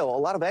trial. A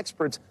lot of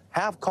experts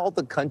have called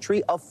the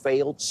country a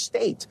failed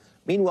state.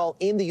 Meanwhile,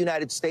 in the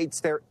United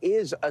States, there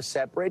is a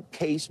separate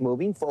case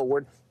moving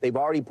forward. They've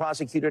already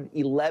prosecuted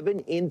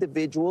 11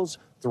 individuals.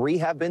 3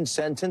 have been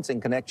sentenced in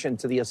connection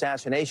to the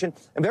assassination.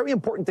 And very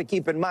important to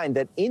keep in mind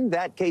that in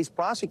that case,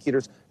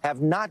 prosecutors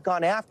have not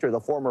gone after the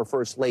former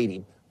First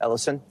Lady.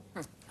 Ellison?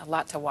 A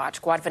lot to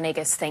watch. Guad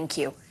Venegas, thank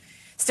you.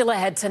 Still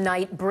ahead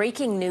tonight,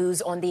 breaking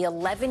news on the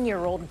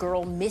 11-year-old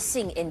girl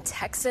missing in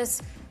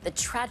Texas. The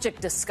tragic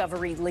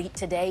discovery late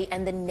today,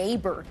 and the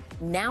neighbor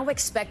now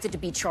expected to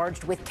be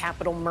charged with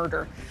capital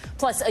murder.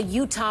 Plus, a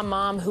Utah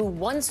mom who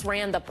once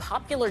ran the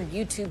popular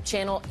YouTube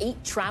channel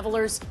 8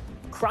 Travelers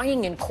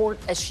crying in court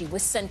as she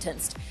was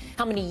sentenced.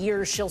 How many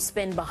years she'll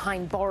spend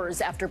behind bars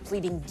after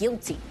pleading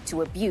guilty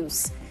to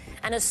abuse.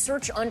 And a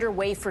search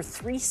underway for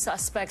 3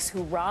 suspects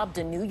who robbed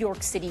a New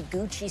York City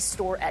Gucci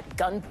store at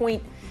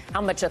gunpoint.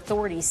 How much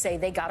authorities say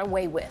they got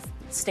away with.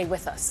 Stay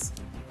with us.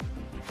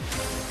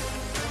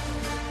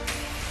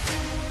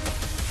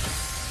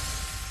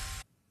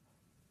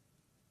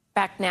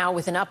 Back now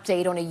with an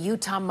update on a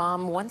Utah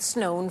mom once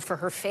known for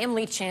her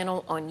family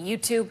channel on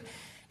YouTube,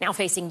 now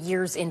facing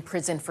years in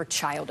prison for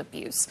child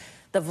abuse.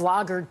 The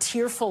vlogger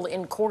tearful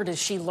in court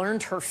as she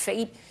learned her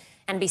fate.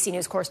 NBC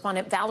News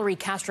correspondent Valerie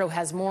Castro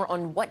has more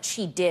on what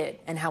she did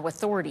and how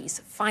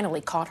authorities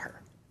finally caught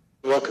her.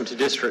 Welcome to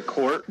District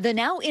Court. The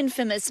now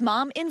infamous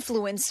mom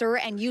influencer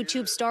and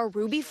YouTube star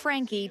Ruby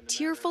Franke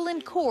tearful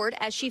in court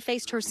as she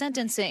faced her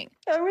sentencing.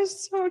 I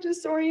was so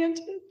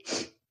disoriented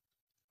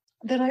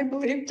that I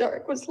believed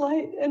dark was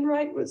light and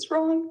right was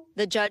wrong.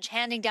 The judge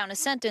handing down a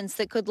sentence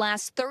that could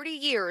last 30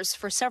 years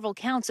for several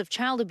counts of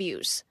child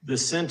abuse. The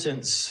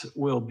sentence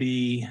will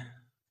be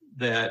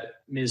that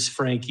Ms.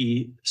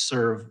 Franke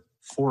serve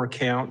 4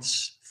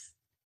 counts,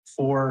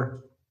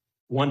 4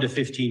 1 to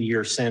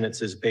 15-year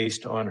sentences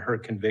based on her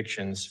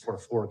convictions for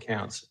 4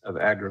 counts of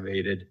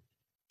aggravated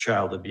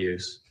child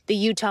abuse. The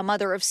Utah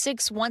mother of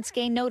 6 once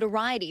gained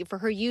notoriety for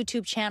her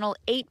YouTube channel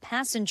 8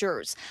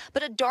 Passengers,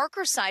 but a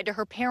darker side to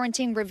her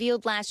parenting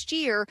revealed last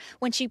year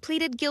when she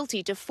pleaded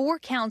guilty to 4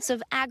 counts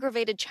of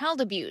aggravated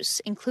child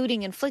abuse,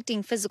 including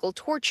inflicting physical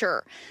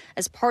torture.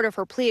 As part of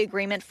her plea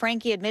agreement,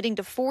 Frankie admitting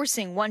to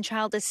forcing one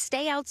child to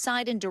stay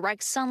outside in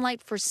direct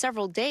sunlight for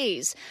several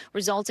days,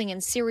 resulting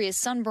in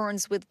serious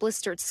sunburns with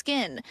blistered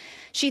skin.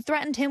 She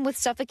threatened him with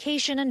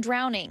suffocation and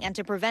drowning, and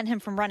to prevent him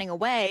from running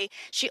away,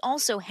 she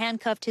also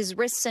handcuffed his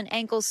wrists and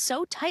ankles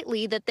so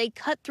tightly that they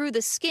cut through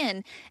the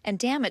skin and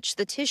damaged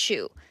the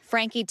tissue.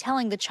 Frankie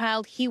telling the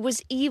child he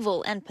was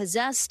evil and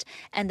possessed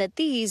and that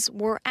these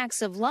were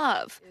acts of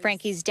love.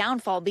 Frankie's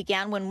downfall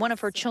began when one of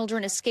her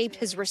children escaped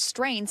his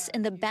restraints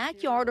in the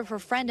backyard of her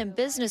friend and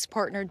business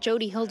partner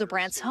Jody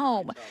Hildebrandt's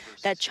home.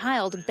 That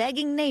child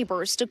begging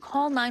neighbors to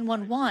call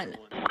 911.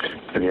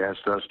 And he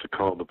asked us to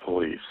call the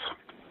police.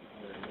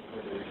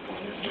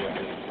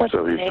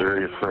 So he's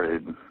very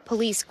afraid.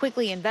 Police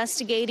quickly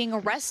investigating,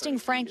 arresting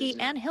Frankie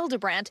and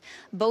Hildebrandt,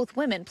 both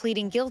women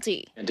pleading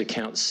guilty. And to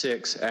count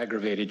 6,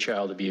 aggravated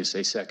child abuse,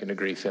 a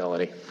second-degree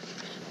felony.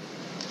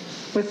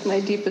 With my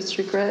deepest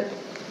regret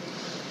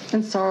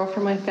and sorrow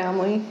for my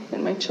family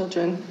and my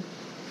children,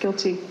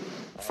 guilty.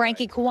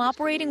 Frankie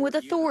cooperating with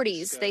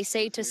authorities, they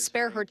say, to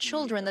spare her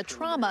children the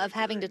trauma of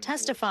having to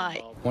testify.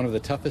 One of the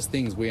toughest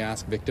things we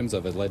ask victims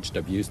of alleged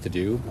abuse to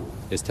do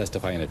is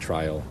testify in a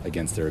trial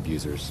against their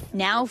abusers.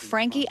 Now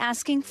Frankie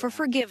asking for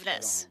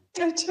forgiveness.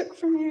 I took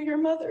from you your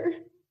mother.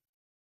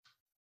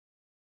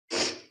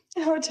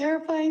 How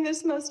terrifying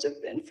this must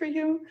have been for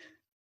you.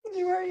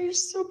 You're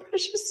so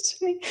precious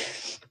to me.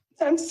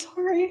 I'm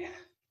sorry.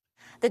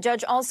 The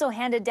judge also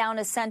handed down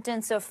a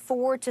sentence of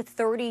 4 to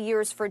 30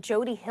 years for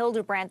Jody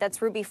Hildebrandt.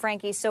 That's Ruby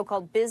Frankie's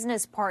so-called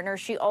business partner.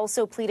 She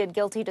also pleaded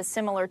guilty to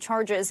similar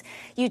charges.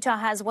 Utah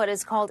has what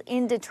is called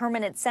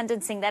indeterminate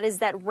sentencing. That is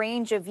that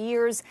range of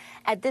years.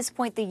 At this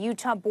point, the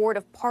Utah Board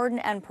of Pardon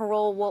and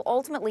Parole will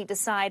ultimately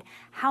decide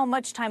how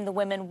much time the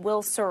women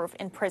will serve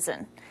in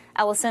prison.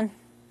 Ellison.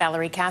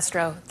 Valerie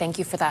Castro, thank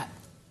you for that.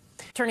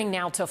 Turning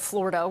now to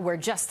Florida, where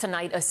just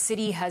tonight a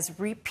city has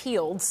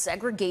repealed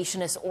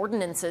segregationist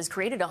ordinances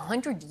created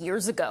 100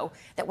 years ago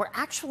that were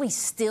actually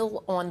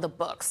still on the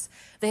books.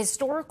 The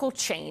historical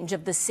change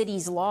of the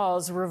city's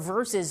laws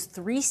reverses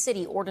 3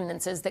 city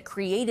ordinances that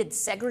created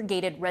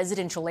segregated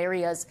residential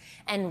areas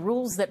and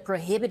rules that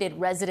prohibited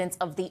residents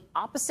of the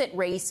opposite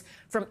race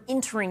from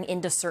entering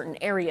into certain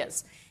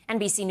areas.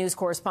 NBC News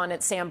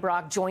correspondent Sam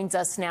Brock joins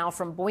us now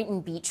from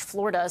Boynton Beach,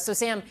 Florida. So,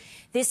 Sam,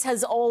 this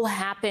has all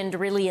happened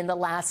really in the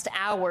last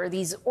hour.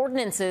 These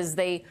ordinances,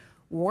 they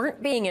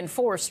weren't being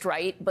enforced,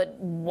 right? But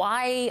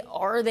why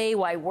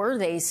were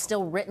they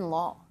still written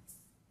law?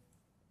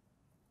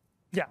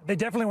 Yeah, they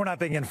definitely were not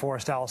being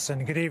enforced,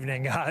 Allison. Good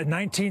evening.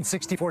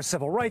 1964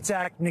 Civil Rights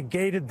Act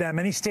negated them.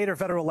 Any state or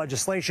federal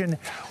legislation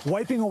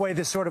wiping away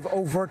this sort of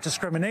overt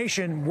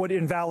discrimination would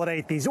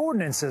invalidate these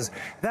ordinances.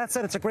 That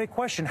said, it's a great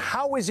question.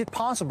 How is it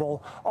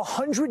possible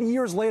 100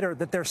 years later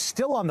that they're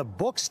still on the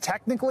books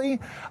technically?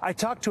 I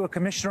talked to a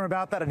commissioner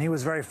about that, and he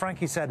was very frank.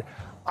 He said,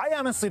 I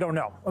honestly don't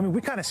know. I mean, we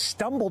kind of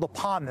stumbled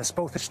upon this,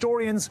 both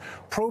historians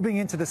probing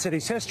into the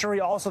city's history.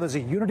 Also, there's a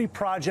unity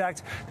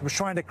project that was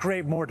trying to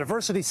create more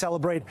diversity,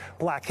 celebrate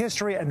Black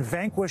history, and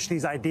vanquish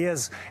these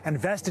ideas and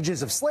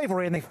vestiges of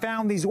slavery. And they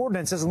found these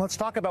ordinances. And let's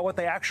talk about what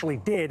they actually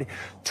did.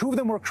 2 of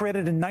them were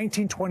created in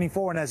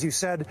 1924. And as you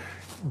said,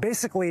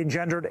 basically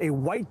engendered a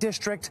white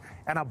district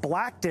and a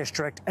black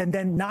district. And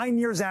then 9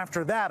 years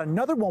after that,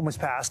 another one was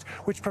passed,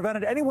 which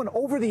prevented anyone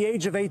over the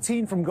age of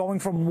 18 from going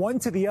from one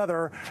to the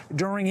other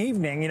during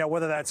evening. You know,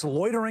 whether that's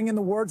loitering in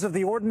the words of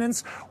the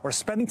ordinance or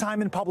spending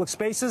time in public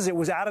spaces, it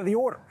was out of the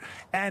order.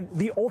 And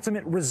the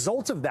ultimate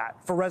result of that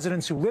for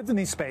residents who lived in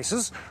these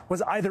spaces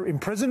was either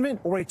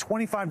imprisonment or a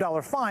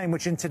 $25 fine,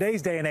 which in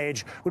today's day and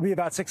age would be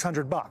about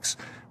 $600.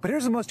 But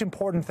here's the most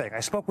important thing.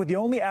 I spoke with the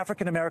only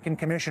African-American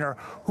commissioner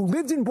who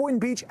lived in Boynton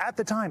Beach at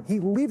the time. He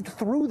lived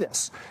through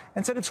this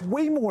and said it's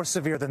way more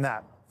severe than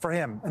that for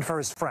him and for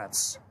his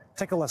friends.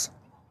 Take a listen.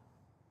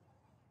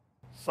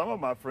 Some of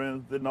my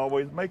friends didn't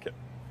always make it.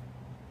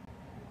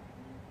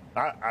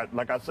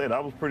 Like I said,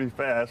 I was pretty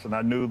fast, and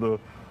I knew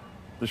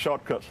the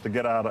shortcuts to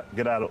get out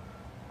of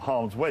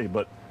harm's way.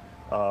 But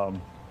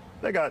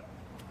they got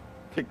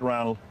kicked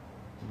around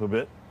a little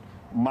bit.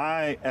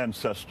 My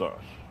ancestors,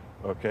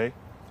 okay,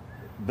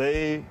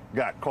 they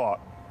got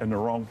caught in the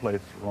wrong place,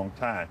 wrong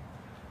time,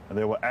 and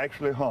they were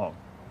actually hung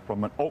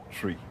from an oak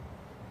tree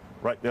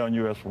right there on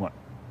US 1.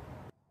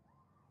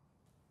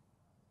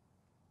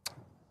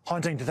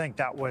 Haunting to think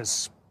that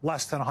was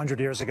less than 100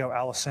 years ago,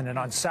 Allison, and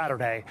on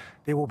Saturday,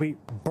 they will be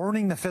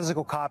burning the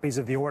physical copies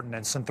of the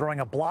ordinance and throwing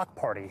a block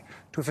party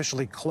to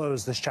officially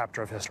close this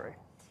chapter of history.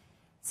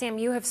 Sam,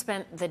 you have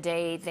spent the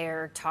day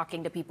there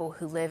talking to people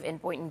who live in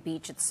Boynton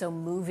Beach. It's so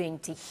moving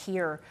to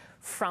hear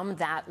from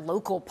that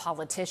local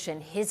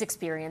politician, his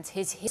experience,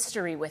 his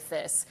history with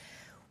this.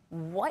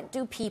 What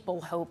do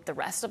people hope the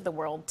rest of the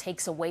world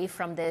takes away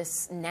from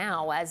this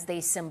now as they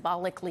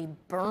symbolically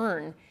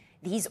burn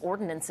these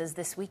ordinances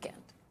this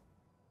weekend?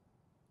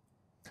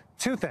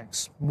 two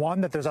things. One,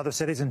 that there's other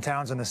cities and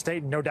towns in the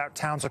state, no doubt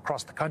towns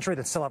across the country,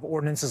 that still have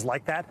ordinances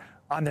like that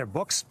on their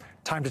books.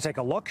 Time to take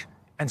a look.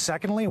 And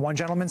secondly, one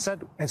gentleman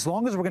said, as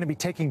long as we're going to be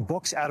taking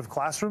books out of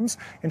classrooms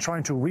and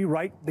trying to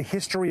rewrite the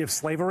history of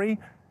slavery,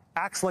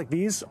 acts like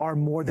these are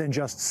more than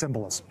just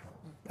symbolism.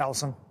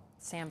 Allison.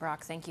 Sam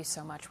Brock, thank you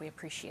so much. We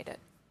appreciate it.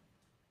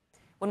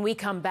 When we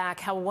come back,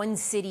 how one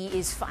city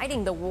is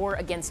fighting the war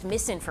against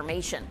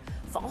misinformation.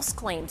 False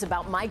claims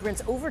about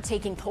migrants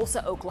overtaking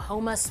Tulsa,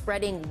 Oklahoma,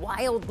 spreading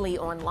wildly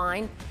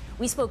online.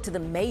 We spoke to the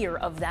mayor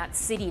of that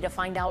city to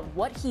find out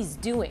what he's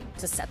doing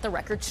to set the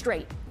record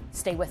straight.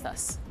 Stay with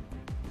us.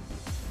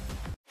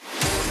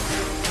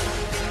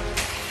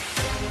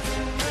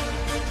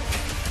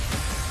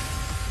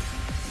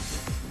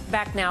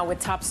 Back now with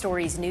Top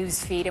Stories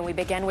news feed, and we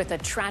begin with a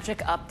tragic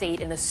update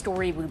in the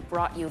story we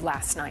brought you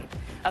last night.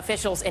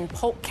 Officials in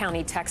Polk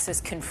County,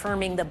 Texas,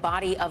 confirming the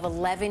body of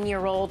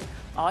 11-year-old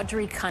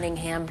Audrey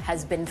Cunningham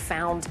has been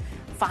found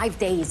 5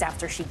 days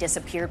after she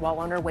disappeared while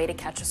on her way to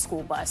catch a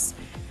school bus.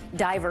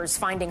 Divers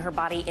finding her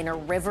body in a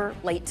river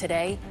late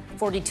today.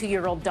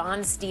 42-year-old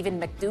Don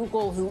Stephen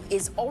McDougal, who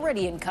is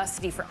already in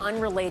custody for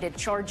unrelated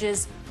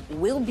charges,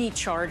 will be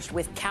charged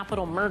with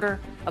capital murder,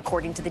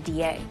 according to the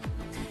DA.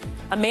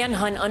 A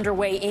manhunt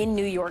underway in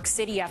New York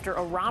City after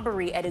a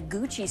robbery at a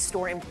Gucci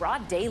store in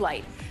broad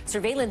daylight.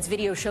 Surveillance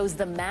video shows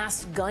the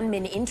masked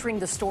gunman entering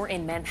the store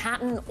in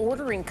Manhattan,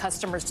 ordering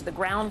customers to the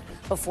ground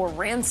before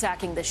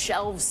ransacking the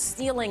shelves,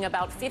 stealing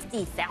about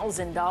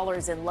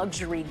 $50,000 in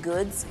luxury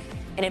goods.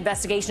 An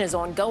investigation is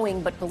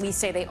ongoing, but police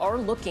say they are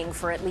looking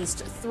for at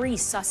least 3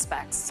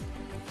 suspects.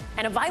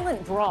 And a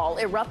violent brawl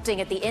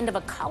erupting at the end of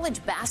a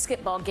college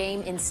basketball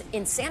game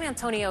in San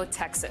Antonio,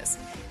 Texas.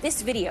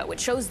 This video, which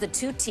shows the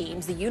two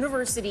teams, the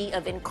University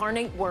of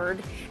Incarnate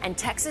Word and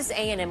Texas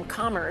A&M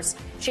Commerce,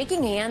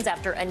 shaking hands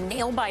after a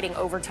nail-biting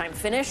overtime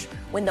finish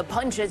when the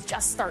punches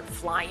just start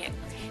flying.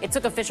 It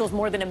took officials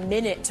more than a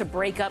minute to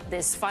break up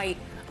this fight.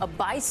 A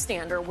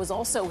bystander was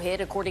also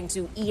hit, according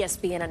to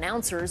ESPN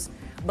announcers.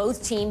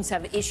 Both teams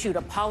have issued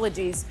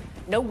apologies.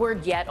 No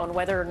word yet on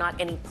whether or not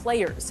any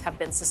players have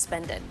been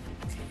suspended.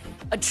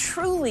 A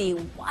truly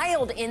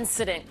wild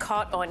incident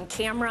caught on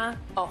camera,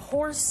 a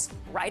horse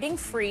riding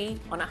free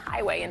on a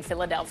highway in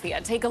Philadelphia.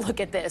 Take a look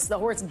at this. The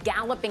horse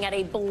galloping at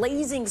a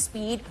blazing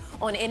speed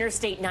on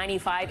Interstate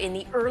 95 in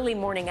the early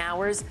morning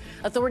hours.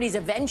 Authorities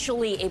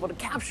eventually able to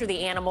capture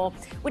the animal,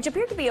 which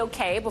appeared to be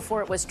okay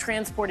before it was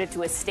transported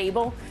to a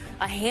stable.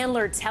 A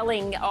handler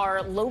telling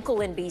our local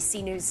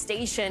NBC News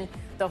station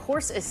the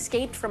horse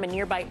escaped from a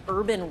nearby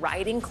urban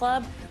riding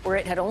club where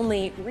it had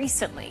only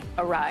recently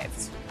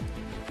arrived.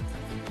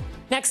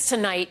 Next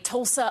tonight,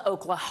 Tulsa,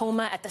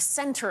 Oklahoma, at the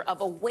center of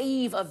a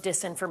wave of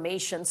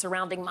disinformation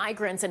surrounding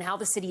migrants and how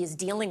the city is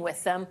dealing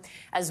with them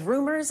as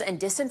rumors and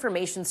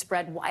disinformation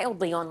spread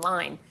wildly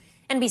online.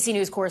 NBC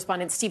News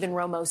correspondent Stephen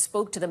Romo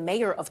spoke to the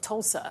mayor of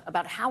Tulsa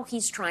about how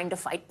he's trying to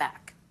fight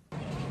back.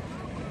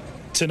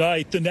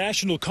 Tonight, the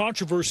national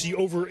controversy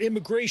over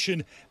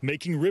immigration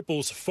making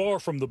ripples far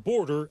from the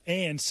border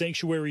and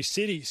sanctuary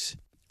cities.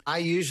 I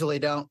usually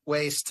don't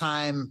waste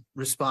time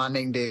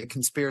responding to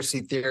conspiracy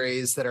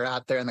theories that are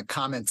out there in the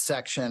comments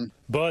section.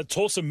 But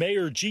Tulsa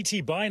Mayor G.T.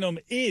 Bynum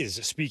is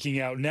speaking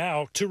out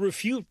now to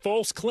refute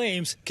false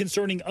claims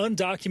concerning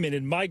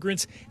undocumented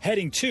migrants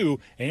heading to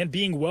and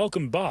being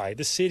welcomed by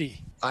the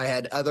city. I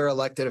had other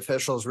elected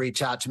officials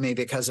reach out to me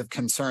because of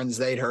concerns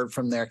they'd heard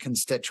from their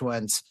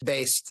constituents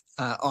based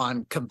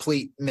on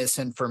complete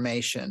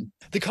misinformation.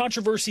 The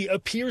controversy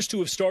appears to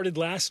have started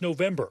last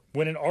November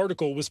when an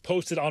article was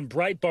posted on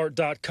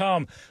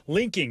Breitbart.com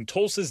linking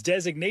Tulsa's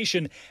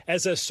designation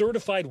as a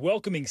certified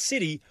welcoming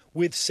city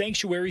with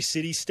sanctuary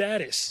city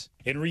status.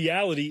 In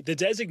reality, the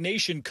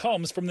designation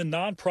comes from the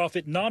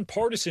nonprofit,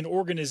 nonpartisan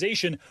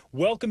organization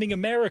Welcoming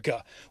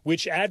America,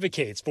 which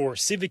advocates for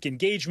civic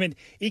engagement,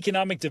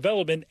 economic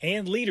development,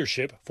 and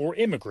leadership for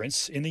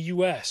immigrants in the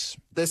U.S.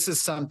 This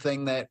is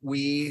something that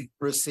we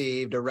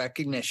received a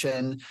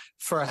recognition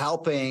for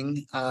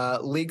helping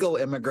legal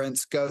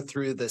immigrants go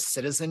through the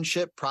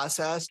citizenship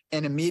process.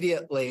 And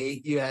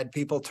immediately you had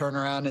people turn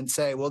around and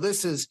say, well,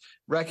 this is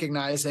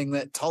recognizing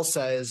that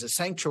Tulsa is a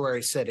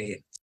sanctuary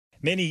city.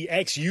 Many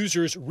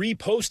ex-users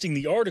reposting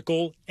the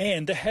article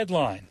and the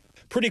headline.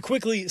 Pretty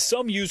quickly,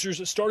 some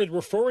users started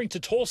referring to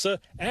Tulsa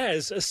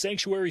as a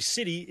sanctuary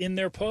city in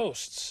their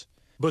posts.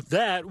 But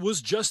that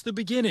was just the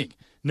beginning.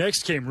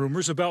 Next came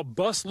rumors about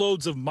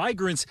busloads of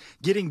migrants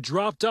getting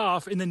dropped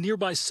off in the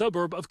nearby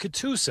suburb of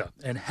Catoosa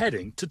and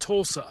heading to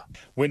Tulsa,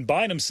 when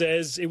Bynum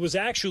says it was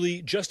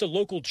actually just a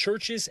local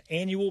church's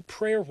annual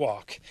prayer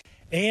walk.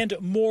 And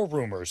more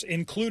rumors,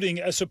 including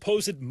a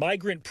supposed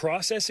migrant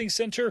processing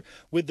center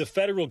with the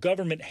federal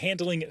government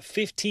handling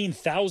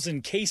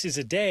 15,000 cases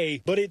a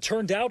day. But it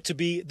turned out to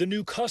be the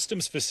new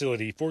customs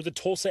facility for the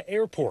Tulsa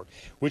airport,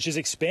 which is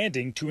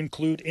expanding to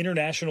include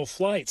international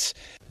flights.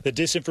 The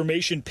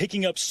disinformation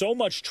picking up so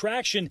much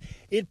traction,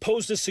 it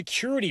posed a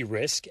security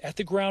risk at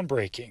the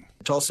groundbreaking.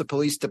 Tulsa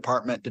Police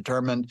Department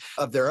determined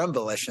of their own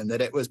volition that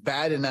it was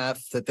bad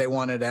enough that they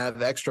wanted to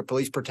have extra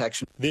police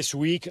protection. This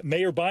week,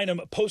 Mayor Bynum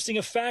posting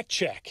a fact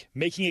check,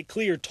 making it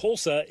clear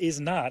Tulsa is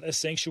not a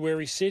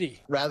sanctuary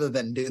city. Rather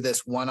than do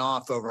this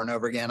one-off over and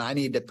over again, I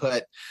need to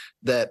put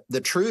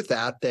the truth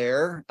out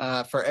there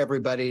for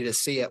everybody to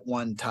see at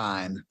one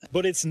time.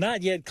 But it's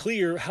not yet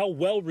clear how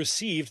well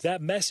received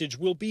that message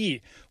will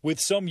be,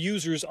 with some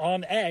users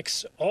on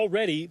X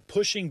already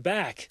pushing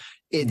back.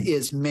 It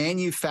is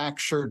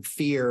manufactured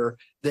fear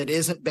that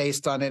isn't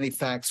based on any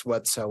facts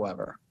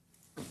whatsoever.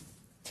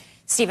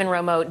 Stephen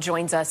Romo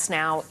joins us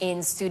now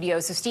in studio.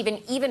 So, Stephen,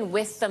 even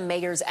with the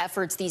mayor's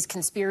efforts, these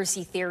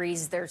conspiracy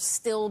theories, they're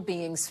still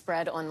being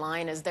spread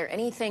online. Is there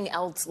anything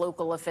else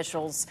local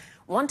officials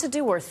want to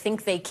do or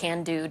think they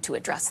can do to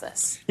address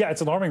this? Yeah, it's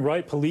alarming,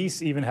 right?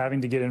 Police even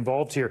having to get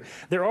involved here.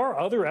 There are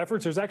other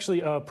efforts. There's actually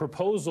a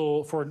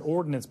proposal for an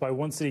ordinance by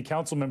one city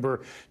council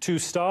member to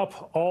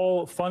stop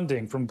all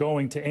funding from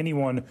going to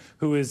anyone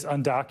who is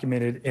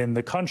undocumented in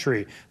the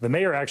country. The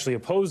mayor actually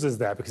opposes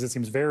that because it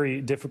seems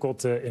very difficult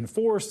to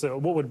enforce.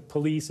 What would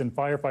police and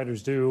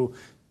firefighters do?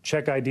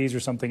 Check IDs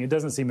or something? It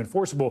doesn't seem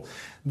enforceable.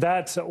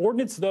 That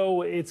ordinance,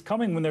 though, it's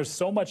coming when there's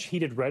so much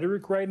heated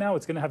rhetoric right now.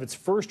 It's going to have its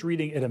first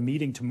reading at a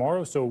meeting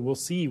tomorrow, so we'll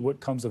see what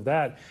comes of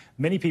that.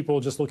 Many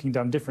people just looking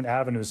down different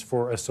avenues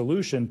for a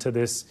solution to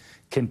this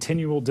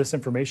continual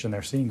disinformation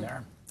they're seeing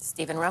there.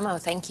 Stephen Romo,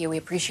 thank you. We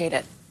appreciate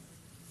it.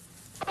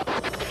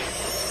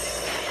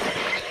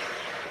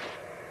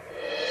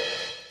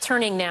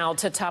 Turning now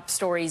to top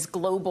stories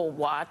global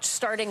watch,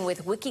 starting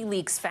with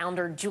WikiLeaks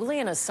founder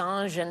Julian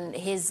Assange and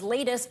his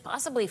latest,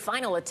 possibly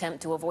final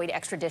attempt to avoid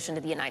extradition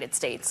to the United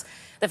States.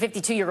 The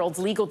 52-year-old's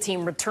legal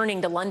team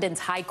returning to London's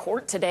High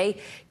Court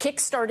today,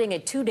 kick-starting a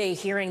two-day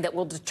hearing that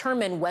will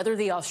determine whether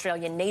the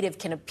Australian native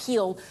can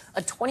appeal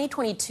a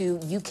 2022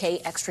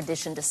 UK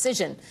extradition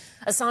decision.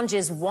 Assange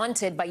is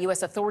wanted by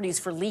U.S. authorities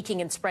for leaking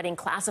and spreading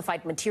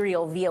classified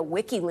material via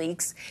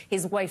WikiLeaks.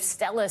 His wife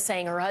Stella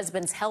saying her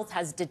husband's health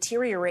has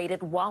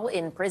deteriorated while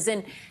in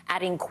prison,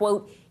 adding,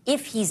 quote,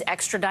 if he's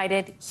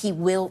extradited, he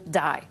will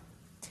die.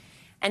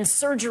 And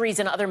surgeries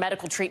and other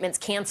medical treatments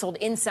canceled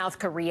in South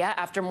Korea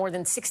after more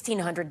than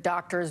 1,600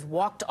 doctors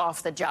walked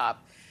off the job.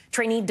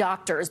 Trainee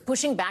doctors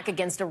pushing back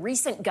against a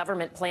recent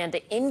government plan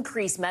to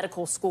increase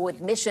medical school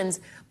admissions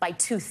by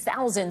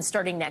 2,000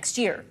 starting next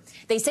year.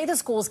 They say the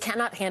schools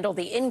cannot handle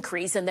the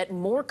increase and that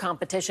more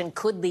competition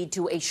could lead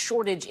to a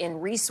shortage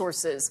in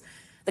resources.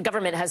 The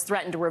government has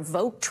threatened to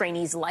revoke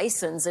trainees'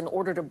 license in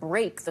order to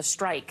break the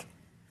strike.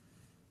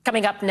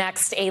 Coming up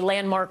next, a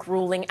landmark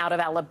ruling out of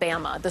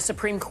Alabama. The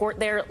Supreme Court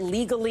there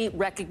legally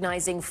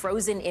recognizing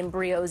frozen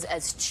embryos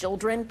as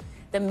children,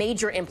 the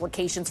major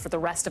implications for the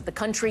rest of the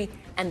country,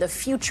 and the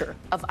future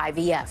of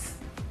IVF.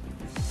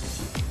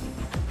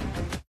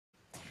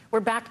 We're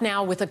back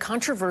now with a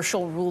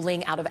controversial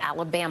ruling out of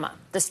Alabama.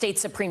 The state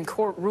Supreme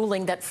Court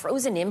ruling that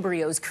frozen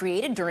embryos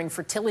created during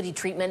fertility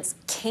treatments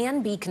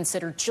can be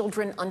considered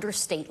children under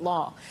state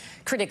law.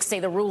 Critics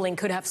say the ruling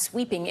could have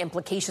sweeping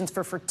implications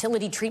for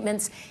fertility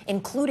treatments,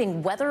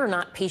 including whether or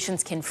not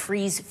patients can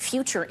freeze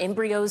future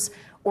embryos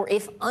or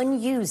if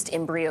unused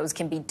embryos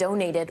can be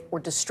donated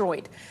or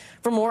destroyed.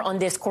 For more on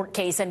this court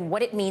case and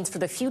what it means for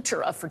the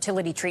future of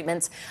fertility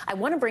treatments, I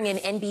want to bring in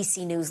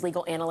NBC News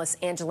legal analyst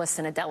Angela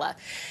Cinadella.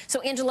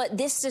 So, Angela,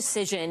 this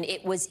decision,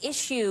 it was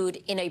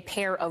issued in a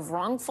pair of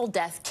wrongful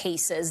death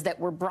cases that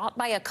were brought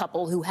by a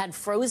couple who had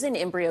frozen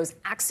embryos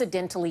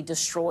accidentally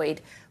destroyed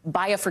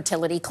by a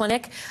fertility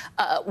clinic.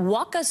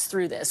 Walk us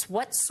through this.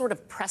 What sort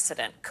of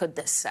precedent could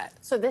this set?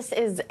 So this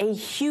is a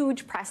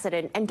huge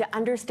precedent. And to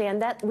understand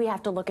that, we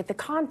have to look at the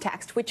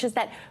context, which is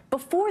that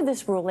before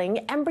this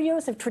ruling,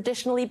 embryos have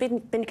traditionally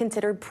been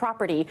considered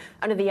property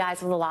under the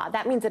eyes of the law.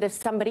 That means that if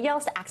somebody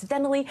else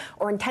accidentally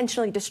or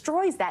intentionally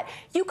destroys that,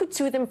 you could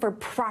sue them for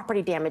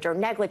property damage or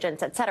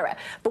negligence, etc.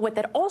 But what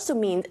that also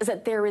means is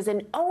that there is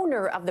an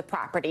owner of the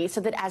property, so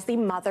that as the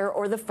mother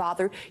or the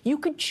father, you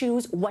could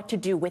choose what to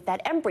do with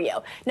that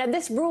embryo. Now,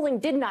 this ruling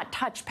did not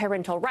touch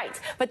parental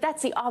rights, but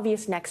that's the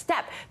obvious next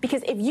step,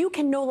 because if you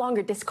can no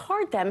longer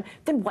discard them,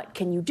 then what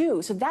can you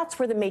do? So that's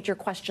where the major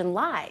question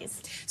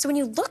lies. So when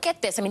you look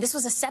at this, I mean, this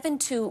was a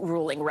 7-2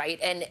 ruling, right?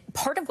 And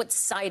part of what's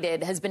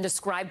cited has been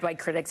described by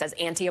critics as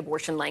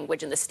anti-abortion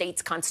language in the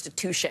state's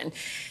constitution.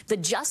 The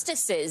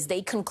justices,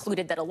 they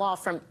concluded that a law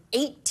from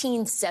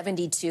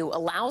 1872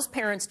 allows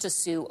parents to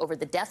sue over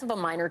the death of a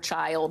minor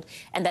child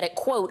and that it,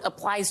 quote,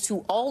 applies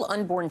to all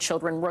unborn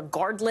children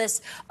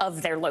regardless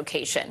of their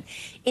location.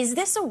 Is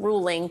this a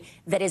ruling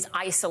that is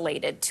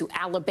isolated to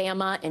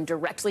Alabama and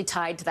directly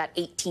tied to that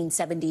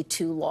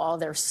 1872 law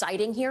they're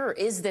citing here? Or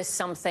is this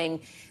something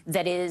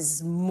that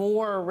is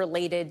more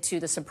related to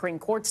the Supreme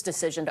Court's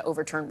decision to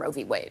overturn Roe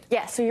v. Wade?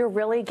 Yeah, so you're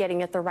really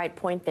getting at the right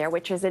point there,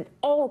 which is it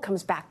all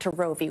comes back to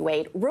Roe v.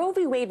 Wade. Roe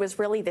v. Wade was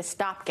really the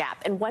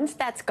stopgap, and once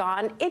that's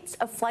gone, it's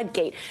a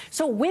floodgate.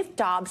 So with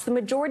Dobbs, the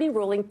majority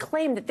ruling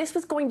claimed that this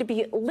was going to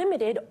be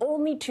limited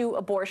only to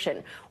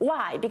abortion.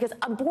 Why? Because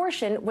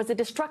abortion was the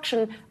destruction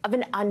reproduction of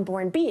an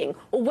unborn being.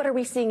 Well, what are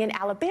we seeing in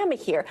Alabama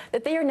here?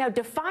 That they are now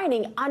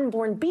defining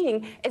unborn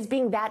being as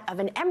being that of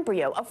an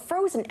embryo, a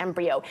frozen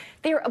embryo.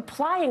 They are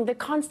applying the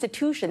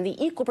Constitution,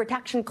 the Equal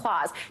Protection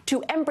Clause,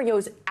 to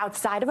embryos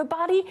outside of a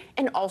body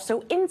and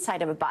also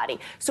inside of a body.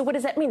 So what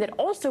does that mean? That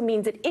also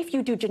means that if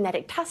you do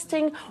genetic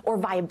testing or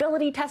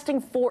viability testing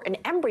for an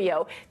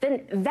embryo,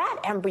 then that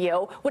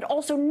embryo would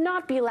also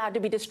not be allowed to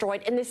be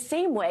destroyed in the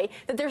same way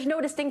that there's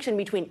no distinction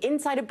between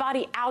inside a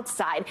body,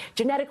 outside,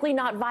 genetically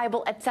not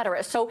viable,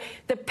 etc. So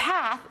the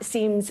path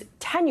seems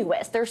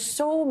tenuous. There's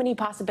so many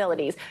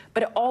possibilities,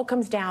 but it all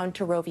comes down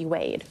to Roe v.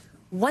 Wade.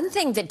 One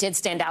thing that did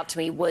stand out to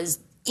me was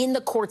in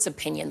the court's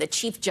opinion, the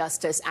Chief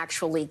Justice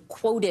actually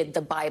quoted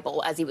the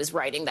Bible as he was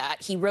writing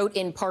that. He wrote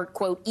in part,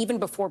 quote, "Even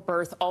before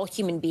birth, all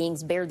human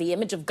beings bear the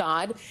image of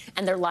God,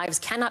 and their lives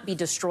cannot be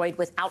destroyed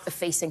without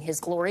effacing his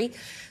glory."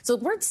 So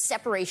the word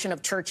separation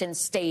of church and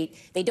state,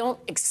 they don't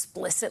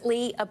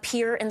explicitly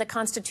appear in the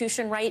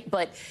Constitution, right?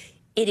 But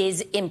it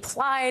is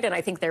implied, and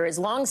I think there is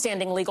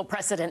longstanding legal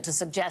precedent to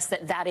suggest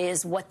that that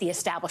is what the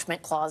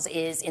Establishment Clause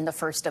is in the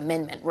First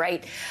Amendment,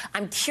 right?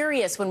 I'm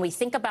curious, when we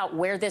think about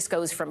where this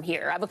goes from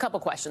here, I have a couple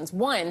questions.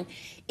 One,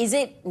 is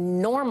it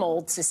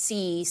normal to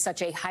see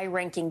such a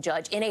high-ranking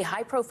judge in a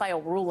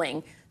high-profile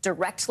ruling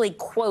directly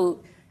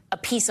quote a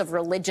piece of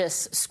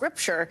religious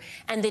scripture?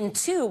 And then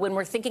two, when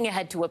we're thinking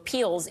ahead to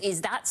appeals,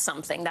 is that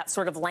something, that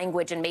sort of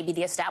language and maybe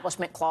the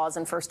Establishment Clause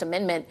and First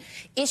Amendment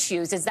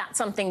issues, is that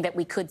something that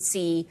we could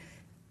see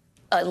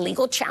a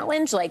legal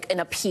challenge, like an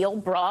appeal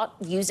brought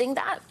using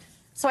that?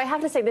 So I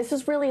have to say, this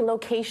is really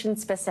location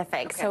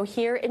specific. Okay. So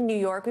here in New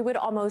York, we would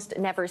almost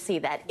never see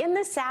that. In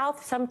the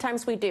South,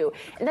 sometimes we do.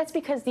 And that's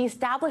because the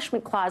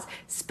Establishment Clause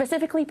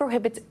specifically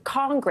prohibits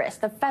Congress,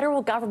 the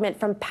federal government,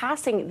 from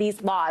passing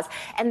these laws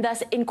and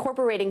thus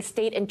incorporating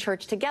state and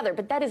church together.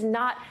 But that is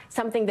not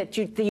something that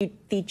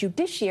the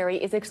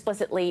judiciary is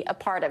explicitly a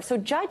part of. So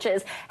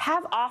judges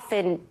have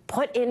often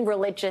put in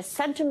religious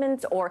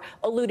sentiments or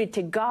alluded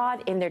to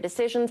God in their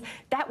decisions.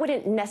 That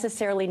wouldn't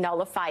necessarily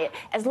nullify it,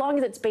 as long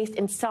as it's based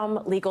in some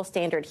legal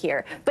standard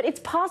here. But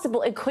it's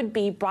possible it could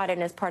be brought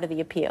in as part of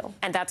the appeal.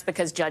 And that's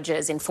because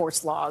judges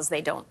enforce laws.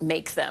 They don't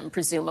make them,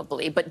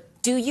 presumably. But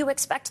do you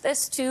expect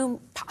this to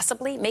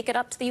possibly make it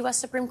up to the U.S.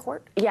 Supreme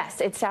Court?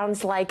 Yes, it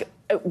sounds like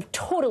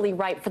totally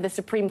right for the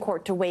Supreme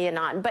Court to weigh in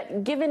on.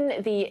 But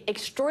given the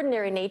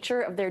extraordinary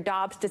nature of their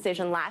Dobbs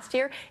decision last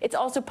year, it's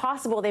also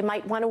possible they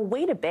might want to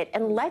wait a bit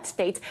and let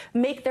states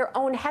make their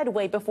own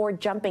headway before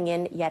jumping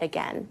in yet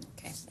again.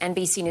 Okay.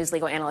 NBC News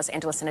legal analyst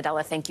Angela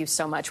Cianadella, thank you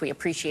so much. We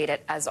appreciate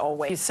it, as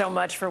always. Thank you so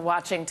much for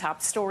watching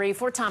Top Story.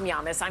 For Tom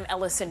Llamas, I'm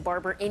Ellison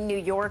Barber in New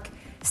York.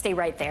 Stay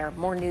right there.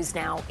 More News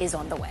Now is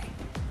on the way.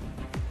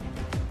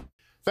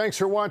 Thanks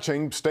for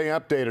watching. Stay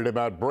updated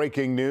about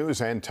breaking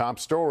news and top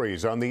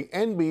stories on the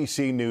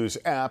NBC News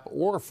app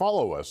or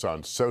follow us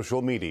on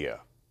social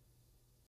media.